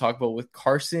something you want to talk about with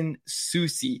Carson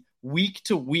Soucy week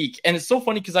to week. And it's so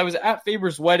funny because I was at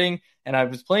Faber's wedding and I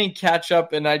was playing catch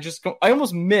up, and I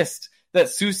almost missed that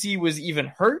Soucy was even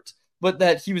hurt, but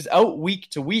that he was out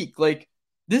week to week. Like,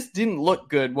 this didn't look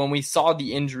good when we saw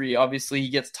the injury. Obviously, he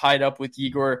gets tied up with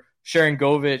Igor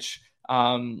Sharangovich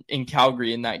in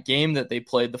Calgary in that game that they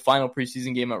played, the final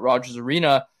preseason game at Rogers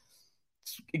Arena.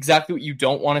 Exactly what you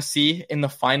don't want to see in the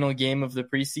final game of the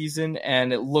preseason,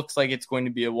 and it looks like it's going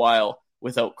to be a while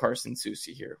without Carson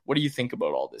Soucy here. What do you think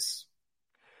about all this?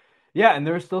 Yeah, and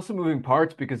there are still some moving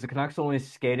parts because the Canucks only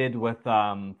skated with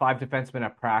 5 defensemen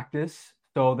at practice,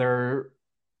 so they're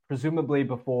presumably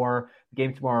before the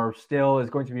game tomorrow still is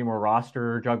going to be more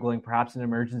roster juggling, perhaps an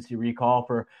emergency recall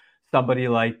for somebody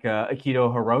like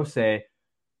Akito Hirose.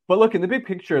 But look, in the big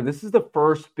picture, this is the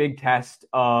first big test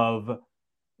of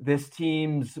this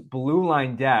team's blue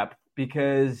line depth,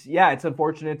 because it's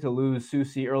unfortunate to lose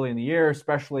Soucy early in the year,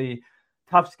 especially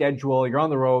tough schedule. You're on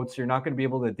the road, so you're not going to be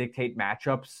able to dictate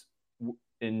matchups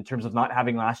in terms of not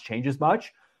having last changes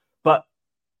much. But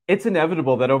it's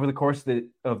inevitable that over the course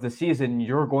of the season,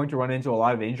 you're going to run into a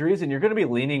lot of injuries, and you're going to be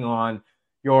leaning on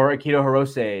your Akito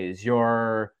Hiroses,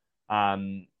 your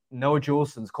Noah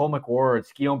Juulsens, Cole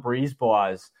McWards, Guillaume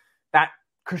Brisebois, that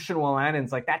Christian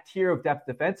Wolanin's, like that tier of depth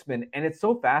defenseman. And it's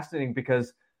so fascinating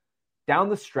because down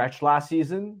the stretch last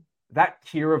season, that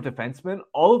tier of defensemen,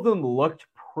 all of them looked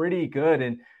pretty good.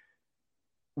 And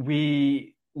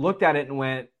we looked at it and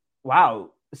went,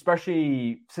 wow,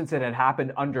 especially since it had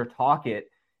happened under Tocchet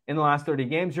in the last 30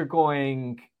 games, you're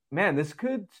going, man, this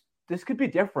could be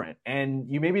different. And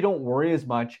you maybe don't worry as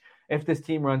much if this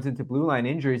team runs into blue line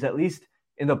injuries, at least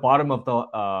in the bottom of the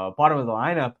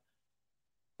lineup.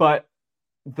 But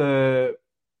the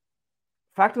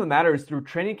fact of the matter is, through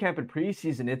training camp and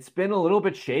preseason, it's been a little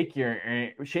bit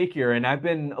shakier, and I've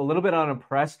been a little bit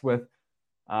unimpressed with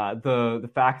the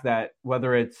fact that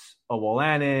whether it's a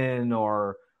Wolanin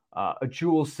or a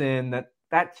Juulsen,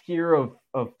 that tier of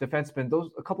defensemen,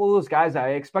 a couple of those guys I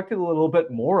expected a little bit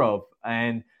more of.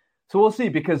 And so we'll see,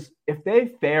 because if they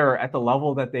fare at the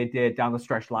level that they did down the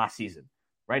stretch last season,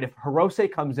 right? If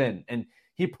Hirose comes in and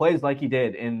he plays like he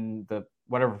did in the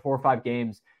 4 or 5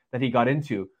 games that he got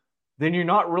into, then you're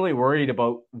not really worried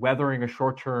about weathering a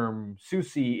short-term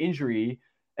Soucy injury,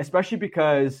 especially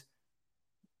because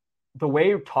the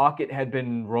way Tocchet had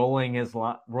been rolling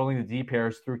the D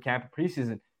pairs through camp and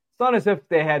preseason, it's not as if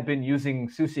they had been using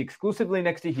Soucy exclusively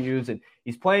next to Hughes and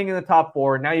he's playing in the top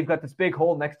 4. Now you've got this big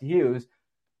hole next to Hughes.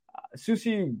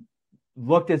 Soucy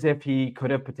looked as if he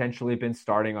could have potentially been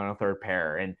starting on a third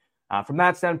pair. And from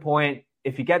that standpoint,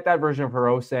 if you get that version of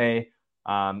Hirose,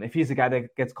 if he's the guy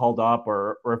that gets called up,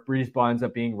 or if Brisebois ends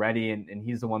up being ready and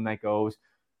he's the one that goes,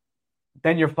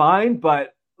 then you're fine.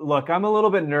 But look, I'm a little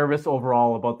bit nervous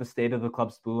overall about the state of the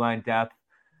club's blue line depth.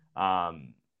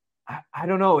 I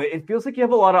don't know. It feels like you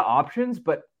have a lot of options,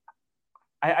 but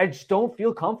I just don't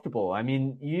feel comfortable. I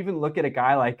mean, you even look at a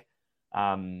guy like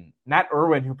Matt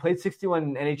Irwin, who played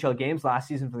 61 NHL games last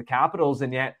season for the Capitals,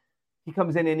 and yet he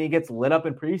comes in and he gets lit up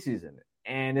in preseason.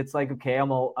 And it's like, okay,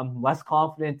 I'm less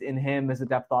confident in him as a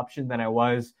depth option than I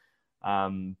was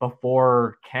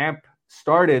before camp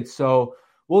started. So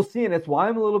we'll see. And it's why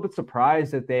I'm a little bit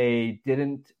surprised that they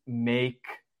didn't make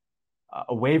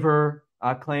a waiver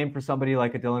claim for somebody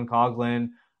like a Dylan Coughlin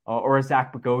or a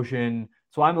Zach Bogosian.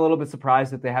 So I'm a little bit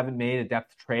surprised that they haven't made a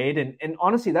depth trade. And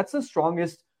honestly, that's the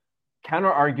strongest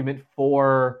counter argument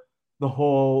for the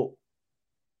whole,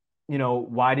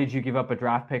 why did you give up a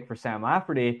draft pick for Sam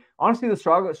Lafferty? Honestly, the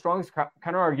strongest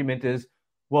counter argument is,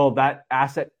 well, that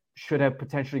asset should have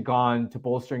potentially gone to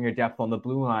bolstering your depth on the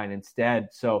blue line instead.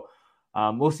 So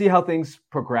we'll see how things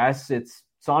progress. It's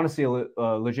honestly a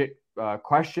legit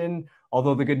question.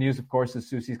 Although the good news, of course, is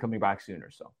Soucy's coming back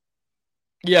sooner. So,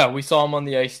 yeah, we saw him on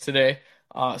the ice today.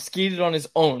 Skated on his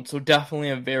own, so definitely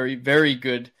a very, very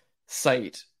good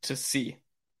sight to see.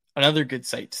 Another good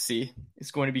sight to see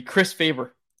is going to be Chris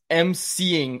Faber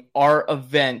emceeing our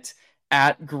event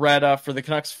at Greta for the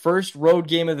Canucks' first road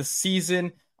game of the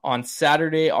season on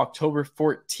Saturday, October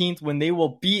 14th, when they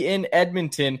will be in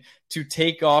Edmonton to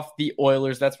take off the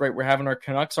Oilers. That's right, we're having our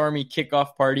Canucks Army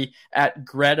kickoff party at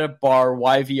Greta Bar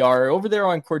YVR over there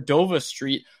on Cordova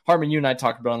Street. Harman, you and I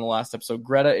talked about on the last episode,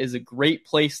 Greta is a great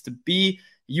place to be.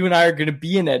 You and I are going to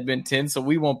be in Edmonton, so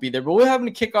we won't be there. But we're having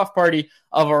a kickoff party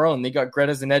of our own. They got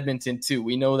Greta's in Edmonton, too.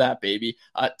 We know that, baby.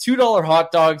 $2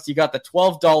 hot dogs. You got the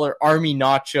 $12 Army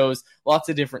nachos. Lots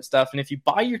of different stuff. And if you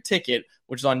buy your ticket,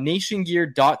 which is on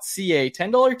nationgear.ca,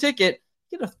 $10 ticket,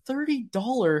 you get a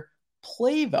 $30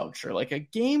 play voucher, like a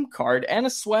game card and a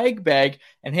swag bag.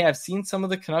 And hey, I've seen some of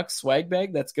the Canucks swag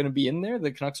bag that's going to be in there,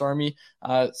 the Canucks Army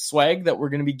swag that we're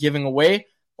going to be giving away.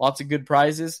 Lots of good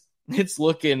prizes. It's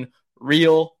looking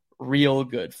real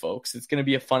good, folks. It's going to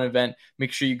be a fun event.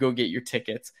 Make sure you go get your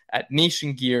tickets at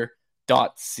nationgear.ca.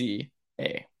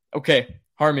 Okay,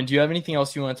 Harman, do you have anything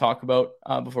else you want to talk about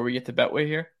before we get to Betway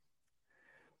here?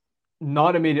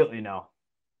 Not immediately, no.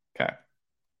 Okay.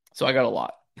 So I got a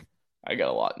lot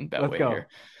in Betway here.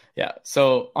 Yeah.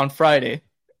 So on Friday,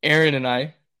 Aaron and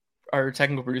I, our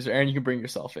technical producer, Aaron, you can bring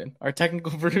yourself in. Our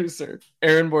technical producer,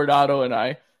 Aaron Bordato, and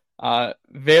I,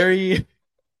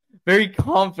 very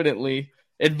confidently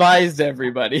advised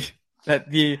everybody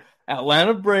that the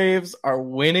Atlanta Braves are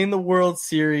winning the World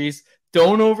Series.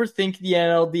 Don't overthink the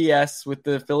NLDS with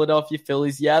the Philadelphia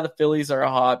Phillies. Yeah, the Phillies are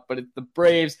hot, but it's the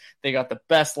Braves. They got the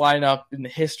best lineup in the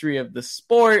history of the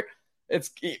sport. It's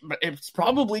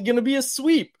probably going to be a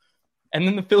sweep. And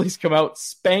then the Phillies come out,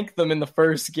 spank them in the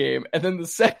first game. And then the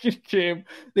second game,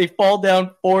 they fall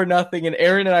down 4-0. And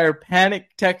Aaron and I are panic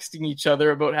texting each other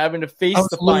about having to face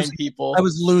the fine people. I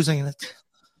was losing it.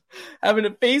 Having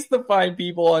to face the fine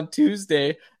people on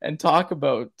Tuesday and talk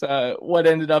about what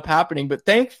ended up happening. But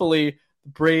thankfully,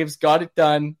 the Braves got it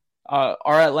done.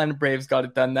 Our Atlanta Braves got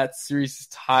it done. That series is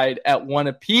tied at 1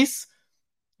 apiece.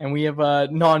 And we have a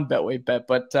non-Betway bet.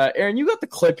 But Aaron, you got the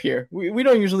clip here. We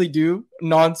don't usually do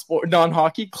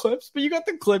non-hockey clips, but you got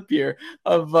the clip here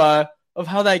of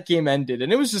how that game ended.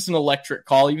 And it was just an electric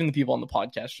call. Even the people on the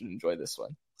podcast should enjoy this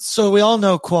one. So we all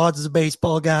know Quads is a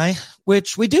baseball guy,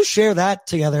 which we do share that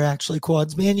together, actually,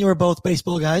 Quads. Me and you are both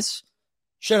baseball guys.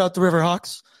 Shout out the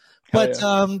Riverhawks. But,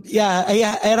 yeah, I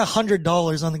had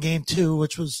 $100 on the game, too,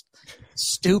 which was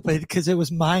stupid because it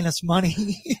was minus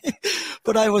money.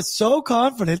 But I was so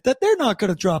confident that they're not going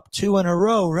to drop 2 in a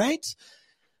row, right?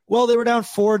 Well, they were down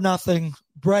 4-0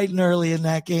 bright and early in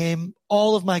that game.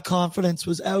 All of my confidence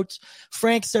was out.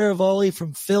 Frank Saravalli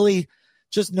from Philly,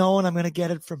 just knowing I'm going to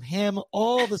get it from him.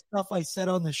 All the stuff I said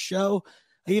on the show.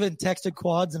 I even texted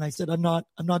Quads and I said, I'm not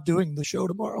doing the show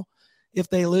tomorrow if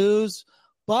they lose.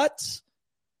 But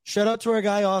shout out to our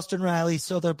guy, Austin Riley.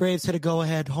 So the Braves hit a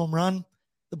go-ahead home run,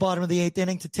 the bottom of the 8th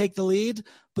inning to take the lead.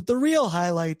 But the real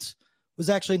highlight was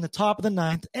actually in the top of the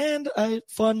 9th. And I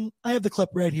have the clip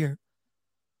right here.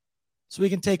 So we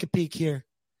can take a peek here.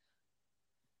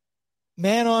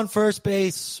 Man on first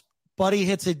base. Buddy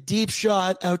hits a deep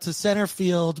shot out to center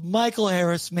field. Michael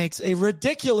Harris makes a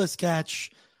ridiculous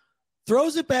catch.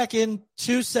 Throws it back in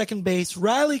to second base.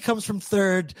 Riley comes from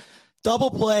third. Double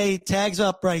play. Tags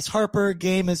up Bryce Harper.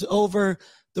 Game is over.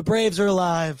 The Braves are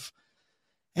alive.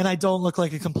 And I don't look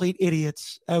like a complete idiot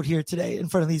out here today in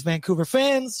front of these Vancouver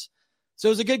fans. So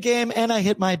it was a good game, and I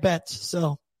hit my bet.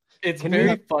 So it's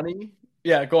very funny.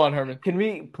 Yeah, go on, Herman. Can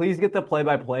we please get the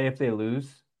play-by-play if they lose?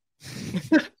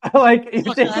 Like,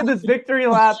 you're taking this victory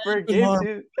lap for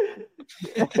game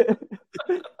 2.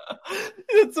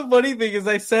 That's the funny thing is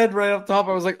I said right up top,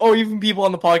 I was like, oh, even people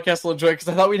on the podcast will enjoy it because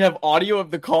I thought we'd have audio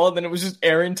of the call and then it was just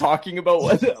Aaron talking about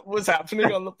what was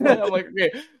happening on the play. I'm like,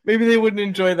 okay, maybe they wouldn't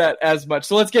enjoy that as much.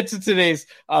 So let's get to today's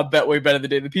Betway Bet of the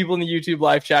Day. The people in the YouTube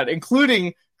live chat,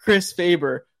 including Chris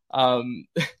Faber,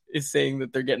 is saying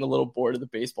that they're getting a little bored of the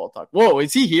baseball talk. Whoa,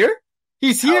 is he here?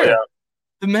 He's here. Yeah.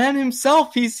 The man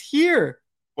himself, he's here.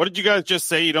 What did you guys just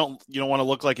say? You don't want to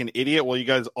look like an idiot? Well, you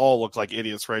guys all look like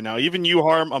idiots right now. Even you,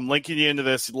 Harm. I'm linking you into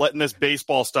this, letting this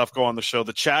baseball stuff go on the show.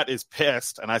 The chat is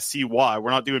pissed, and I see why.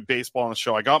 We're not doing baseball on the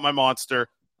show. I got my monster.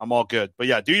 I'm all good. But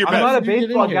yeah, do your best. I'm not a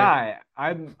baseball guy.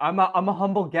 I'm a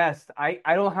humble guest. I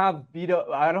don't have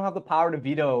the power to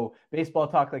veto baseball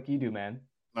talk like you do, man.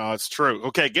 No, it's true.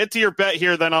 Okay, get to your bet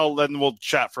here, then we'll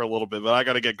chat for a little bit. But I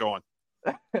got to get going.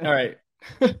 All right.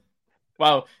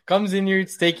 Wow, comes in here,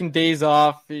 it's taking days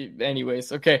off.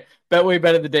 Anyways, okay, Betway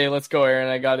Bet of the Day. Let's go, Aaron.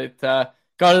 I got it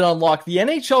unlocked. The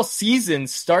NHL season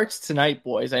starts tonight,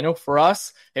 boys. I know for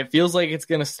us, it feels like it's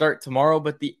going to start tomorrow,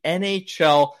 but the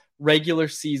NHL regular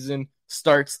season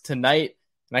starts tonight.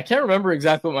 And I can't remember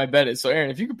exactly what my bet is. So, Aaron,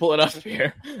 if you could pull it up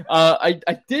here.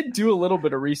 I did do a little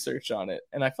bit of research on it,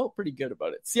 and I felt pretty good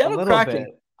about it. Seattle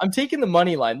Kraken, I'm taking the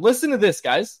money line. Listen to this,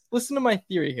 guys. Listen to my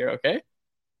theory here, okay?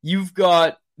 You've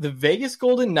got the Vegas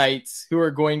Golden Knights, who are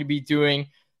going to be doing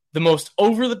the most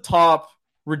over-the-top,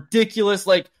 ridiculous,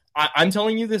 I'm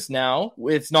telling you this now.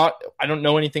 It's not, I don't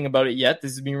know anything about it yet.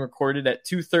 This is being recorded at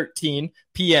 2:13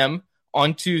 p.m.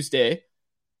 on Tuesday.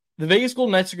 The Vegas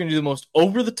Golden Knights are going to do the most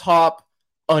over-the-top,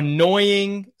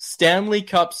 annoying Stanley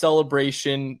Cup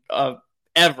celebration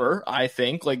ever, I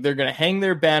think. They're going to hang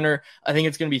their banner. I think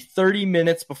it's going to be 30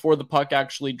 minutes before the puck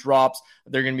actually drops.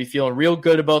 They're going to be feeling real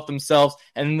good about themselves,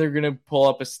 and then they're going to pull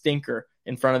up a stinker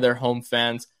in front of their home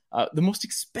fans. The most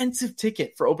expensive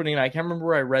ticket for opening night, I can't remember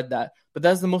where I read that, but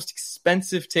that's the most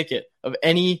expensive ticket of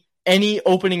any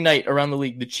opening night around the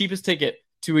league. The cheapest ticket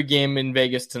to a game in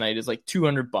Vegas tonight is like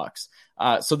 $200.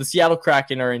 So the Seattle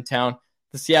Kraken are in town.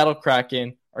 The Seattle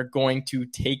Kraken are going to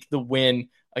take the win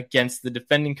against the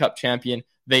defending Cup champion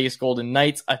Vegas Golden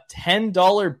Knights. A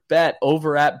 $10 bet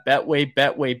over at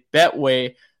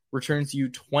Betway returns you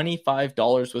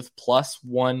 $25 with plus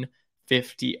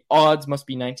 150 odds. Must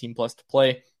be 19 plus to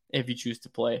play. If you choose to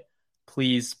play,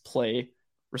 please play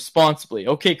responsibly.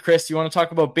 Okay, Chris, you want to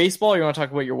talk about baseball or you want to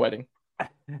talk about your wedding?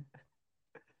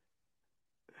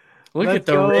 Look at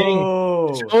the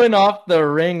ring. Showing off the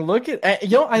ring. Look at I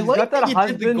like that you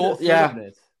did the gold.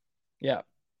 Yeah.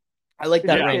 I like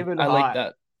that ring. I like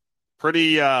that.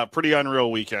 Pretty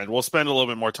unreal weekend. We'll spend a little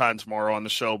bit more time tomorrow on the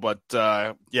show, but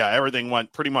everything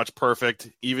went pretty much perfect.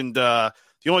 Even the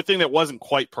only thing that wasn't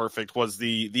quite perfect was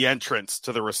the entrance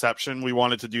to the reception. We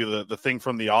wanted to do the thing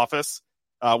from The Office.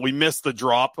 We missed the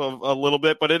drop of a little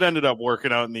bit, but it ended up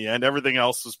working out in the end. Everything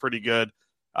else was pretty good.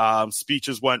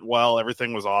 Speeches went well.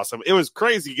 Everything was awesome. It was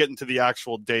crazy getting to the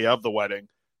actual day of the wedding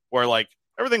where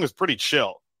everything was pretty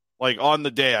chill. On the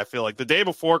day, I feel like the day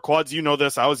before, Quads, you know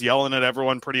this, I was yelling at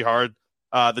everyone pretty hard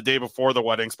the day before the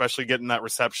wedding, especially getting that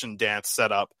reception dance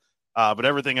set up. But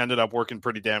everything ended up working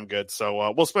pretty damn good.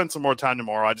 So we'll spend some more time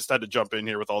tomorrow. I just had to jump in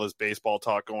here with all this baseball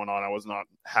talk going on. I was not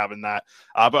having that.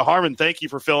 But Harmon, thank you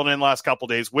for filling in last couple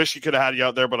days. Wish you could have had you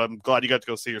out there, but I'm glad you got to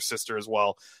go see your sister as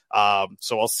well.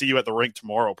 So I'll see you at the rink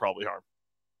tomorrow, probably, Harm.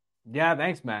 Yeah,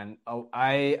 thanks, man. Oh,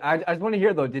 I just want to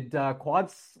hear, though, did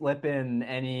Quad slip in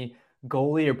any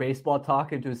goalie or baseball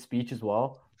talk into his speech as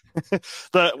well?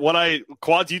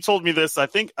 Quads, you told me this. I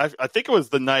think it was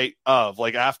the night of,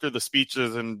 after the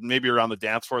speeches and maybe around the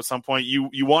dance floor at some point.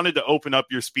 You wanted to open up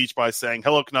your speech by saying,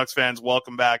 "Hello, Canucks fans,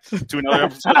 welcome back to another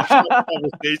episode of the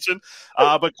Conversation."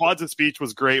 But Quads' speech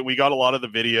was great. We got a lot of the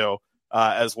video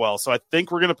as well, so I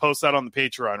think we're going to post that on the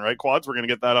Patreon, right, Quads? We're going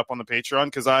to get that up on the Patreon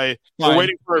because we're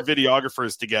waiting for our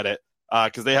videographers to get it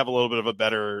because they have a little bit of a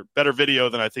better video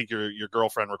than I think your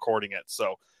girlfriend recording it.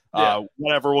 So.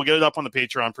 Whatever, we'll get it up on the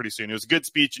Patreon pretty soon. It was a good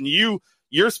speech, and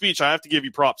your speech, I have to give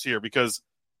you props here because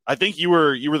I think you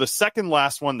were the second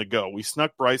last one to go. We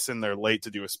snuck Bryce in there late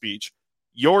to do a speech.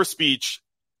 Your speech,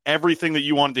 everything that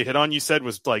you wanted to hit on, you said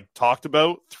was talked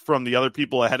about from the other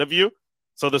people ahead of you.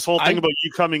 So this whole thing about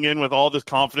you coming in with all this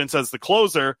confidence as the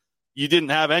closer, you didn't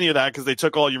have any of that because they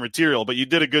took all your material. But you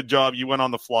did a good job. You went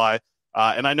on the fly,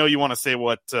 and I know you want to say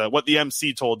what the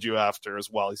MC told you after as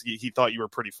well. He thought you were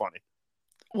pretty funny.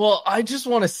 Well, I just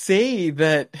want to say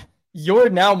that your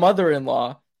now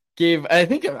mother-in-law gave, I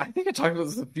think I talked about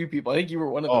this with a few people. I think you were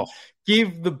one of them.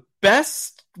 Gave the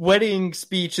best wedding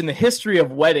speech in the history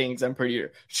of weddings, I'm pretty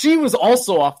sure. She was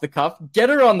also off the cuff. Get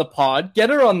her on the pod. Get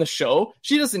her on the show.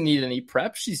 She doesn't need any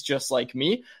prep. She's just like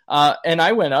me. And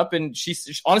I went up and she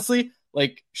honestly,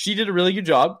 Like, she did a really good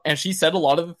job, and she said a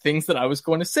lot of the things that I was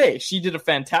going to say. She did a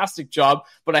fantastic job,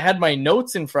 but I had my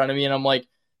notes in front of me, and I'm like,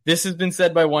 this has been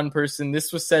said by one person.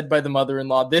 This was said by the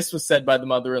mother-in-law. This was said by the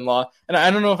mother-in-law. And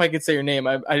I don't know if I could say her name.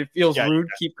 I feels rude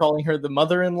to keep calling her the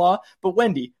mother-in-law. But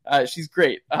Wendy, she's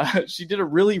great. She did a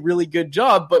really, really good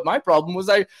job. But my problem was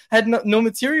I had no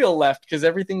material left because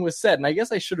everything was said. And I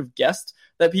guess I should have guessed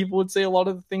that people would say a lot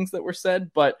of the things that were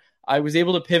said. But I was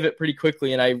able to pivot pretty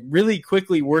quickly, and I really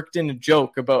quickly worked in a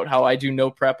joke about how I do no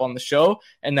prep on the show,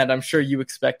 and that I'm sure you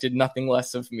expected nothing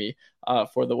less of me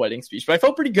for the wedding speech. But I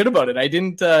felt pretty good about it. I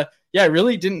didn't, I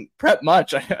really didn't prep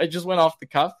much. I just went off the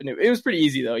cuff, and it was pretty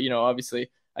easy, though. You know,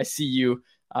 obviously, I see you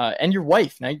and your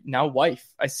wife, now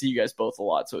wife. I see you guys both a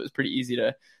lot, so it was pretty easy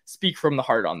to speak from the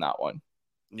heart on that one.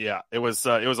 Yeah, it was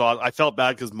odd. I felt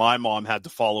bad because my mom had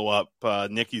to follow up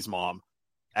Nikki's mom.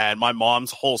 And my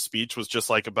mom's whole speech was just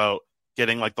like about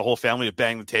getting like the whole family to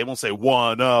bang the table and say,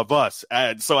 one of us.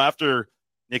 And so after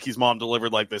Nikki's mom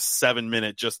delivered like this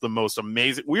 7-minute, just the most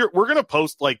amazing, we're going to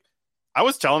post, like, I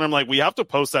was telling him, like, we have to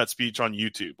post that speech on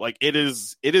YouTube. Like, it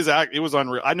was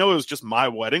unreal. I know it was just my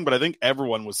wedding, but I think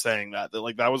everyone was saying that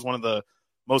like, that was one of the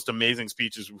most amazing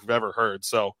speeches we've ever heard.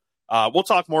 So we'll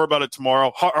talk more about it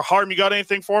tomorrow. Harm, you got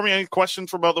anything for me? Any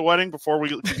questions about the wedding before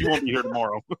you won't be here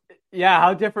tomorrow? Yeah,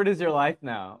 how different is your life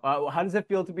now? How does it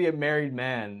feel to be a married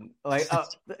man? Like,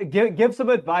 give some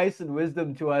advice and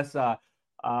wisdom to us,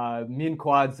 me and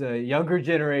Quad's younger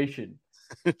generation.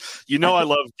 You know, I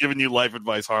love giving you life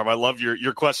advice, Harm. I love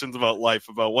your questions about life,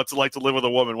 about what's it like to live with a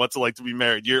woman, what's it like to be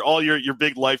married. Your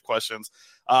big life questions.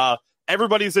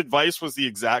 Everybody's advice was the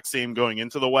exact same going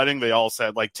into the wedding. They all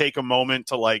said, like, take a moment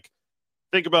to, like,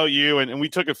 think about you. And we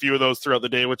took a few of those throughout the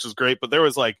day, which was great. But there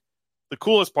was, like, the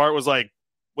coolest part was, like,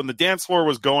 when the dance floor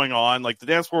was going on, like, the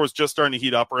dance floor was just starting to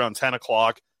heat up around 10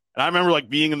 o'clock. And I remember, like,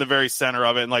 being in the very center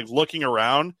of it and, like, looking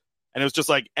around. And it was just,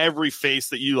 like, every face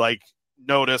that you, like,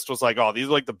 noticed was like, oh, these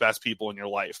are, like, the best people in your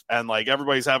life. And, like,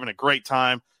 everybody's having a great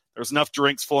time. There's enough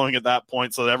drinks flowing at that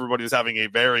point so that everybody's having a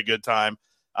very good time.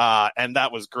 And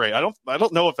that was great. I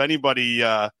don't know if anybody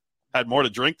had more to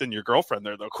drink than your girlfriend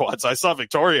there, though, Quads. I saw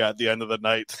Victoria at the end of the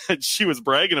night, and she was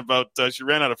bragging about she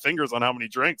ran out of fingers on how many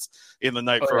drinks in the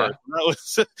night for her. That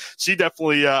was, she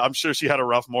definitely, I'm sure she had a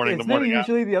rough morning. It's been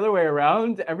usually the other way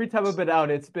around. Every time I've been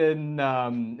out, it's been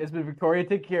Victoria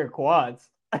taking care of Quads.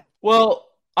 Well,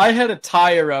 I had a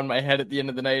tie around my head at the end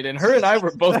of the night, and her and I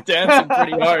were both dancing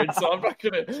pretty hard, so I'm not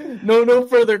gonna no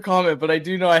further comment, but I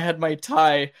do know I had my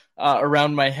tie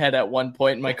around my head at one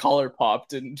point, and my collar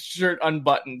popped and shirt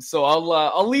unbuttoned, so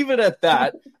I'll leave it at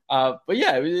that. But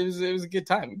yeah, it was a good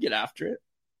time. Get after it.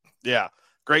 Yeah,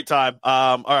 great time.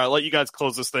 All right, I'll let you guys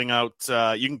close this thing out.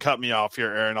 You can cut me off here,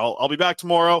 Aaron. I'll be back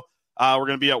tomorrow. We're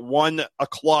going to be at 1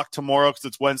 o'clock tomorrow because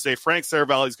it's Wednesday. Frank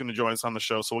Saravalli is going to join us on the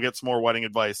show, so we'll get some more wedding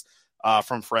advice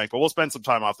from Frank, but we'll spend some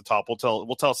time off the top.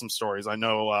 We'll tell some stories. I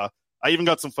know I even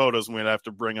got some photos we'd have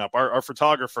to bring up. Our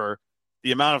photographer,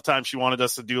 the amount of time she wanted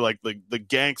us to do like the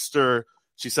gangster.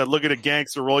 She said, look at a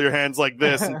gangster, roll your hands like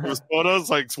this. And those photos,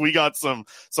 like, we got some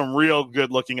real good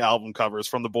looking album covers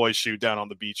from the boys' shoot down on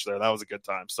the beach there. That was a good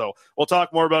time. So we'll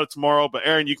talk more about it tomorrow, but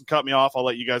Aaron, you can cut me off. I'll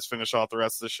let you guys finish off the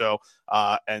rest of the show.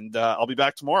 And I'll be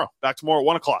back tomorrow at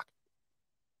 1 o'clock.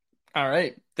 All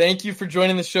right. Thank you for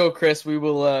joining the show, Chris. We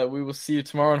will see you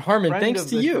tomorrow. And Harmon, thanks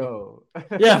to you.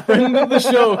 Yeah, friend of the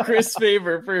show, Chris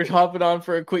Faber, for hopping on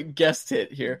for a quick guest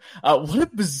hit here. What a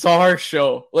bizarre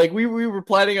show. Like, we were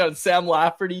planning on Sam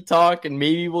Lafferty talk, and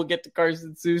maybe we'll get to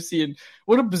Carson Soucy, and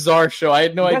what a bizarre show. I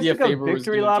had no idea Faber was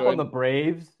victory lap on the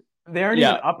Braves. They aren't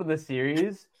even up in the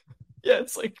series. Yeah,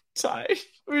 it's like tie.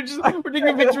 We're taking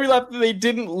a victory lap that they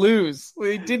didn't lose.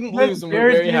 They didn't lose, and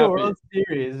we're very happy. World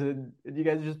Series, and you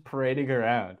guys are just parading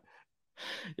around.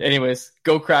 Anyways,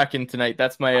 go Kraken tonight.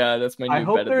 That's my new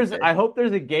bet of the day. I hope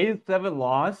there's a Game 7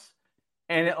 loss,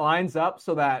 and it lines up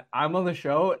so that I'm on the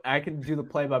show. And I can do the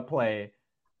play-by-play,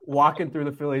 walking through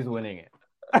the Phillies winning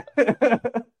it.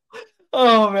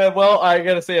 Oh, man. Well, I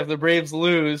got to say, if the Braves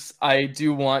lose, I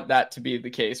do want that to be the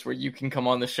case where you can come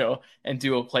on the show and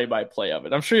do a play-by-play of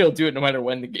it. I'm sure you'll do it no matter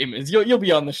when the game is. You'll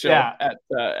be on the show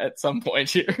at some point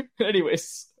here.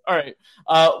 Anyways, all right.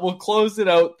 We'll close it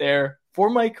out there. For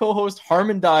my co-host,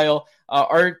 Harmon Dial,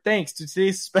 our thanks to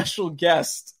today's special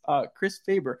guest, Chris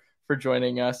Faber, for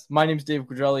joining us. My name is Dave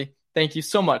Quadrelli. Thank you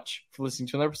so much for listening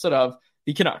to another episode of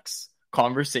the Canucks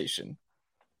Conversation.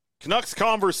 Canucks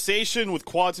Conversation with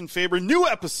Quads and Faber. New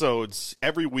episodes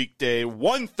every weekday,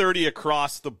 1:30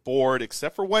 across the board,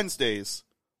 except for Wednesdays,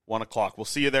 1 o'clock. We'll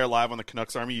see you there live on the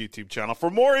Canucks Army YouTube channel. For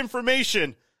more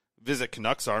information, visit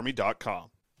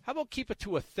CanucksArmy.com. How about keep it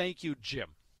to a thank you, Jim?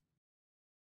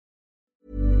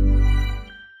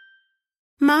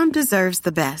 Mom deserves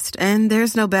the best, and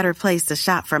there's no better place to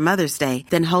shop for Mother's Day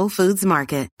than Whole Foods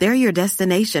Market. They're your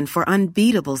destination for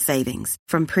unbeatable savings,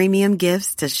 from premium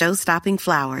gifts to show-stopping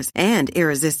flowers and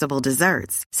irresistible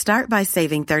desserts. Start by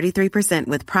saving 33%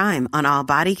 with Prime on all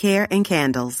body care and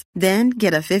candles. Then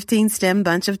get a 15-stem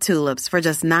bunch of tulips for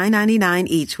just $9.99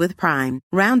 each with Prime.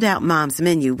 Round out Mom's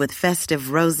menu with festive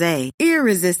rosé,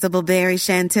 irresistible berry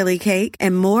chantilly cake,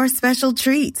 and more special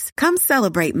treats. Come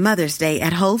celebrate Mother's Day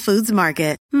at Whole Foods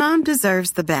Market. Mom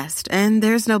deserves the best, and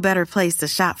there's no better place to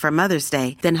shop for Mother's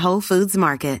Day than Whole Foods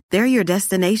Market. They're your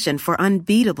destination for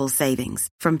unbeatable savings,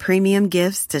 from premium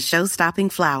gifts to show-stopping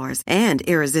flowers and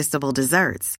irresistible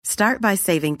desserts. Start by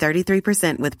saving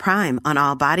 33% with Prime on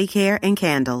all body care and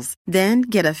candles. Then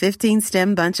get a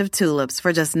 15-stem bunch of tulips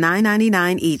for just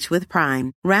 $9.99 each with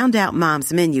Prime. Round out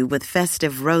Mom's menu with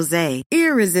festive rosé,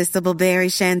 irresistible berry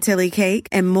chantilly cake,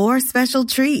 and more special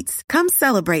treats. Come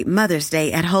celebrate Mother's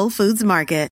Day at Whole Foods Market.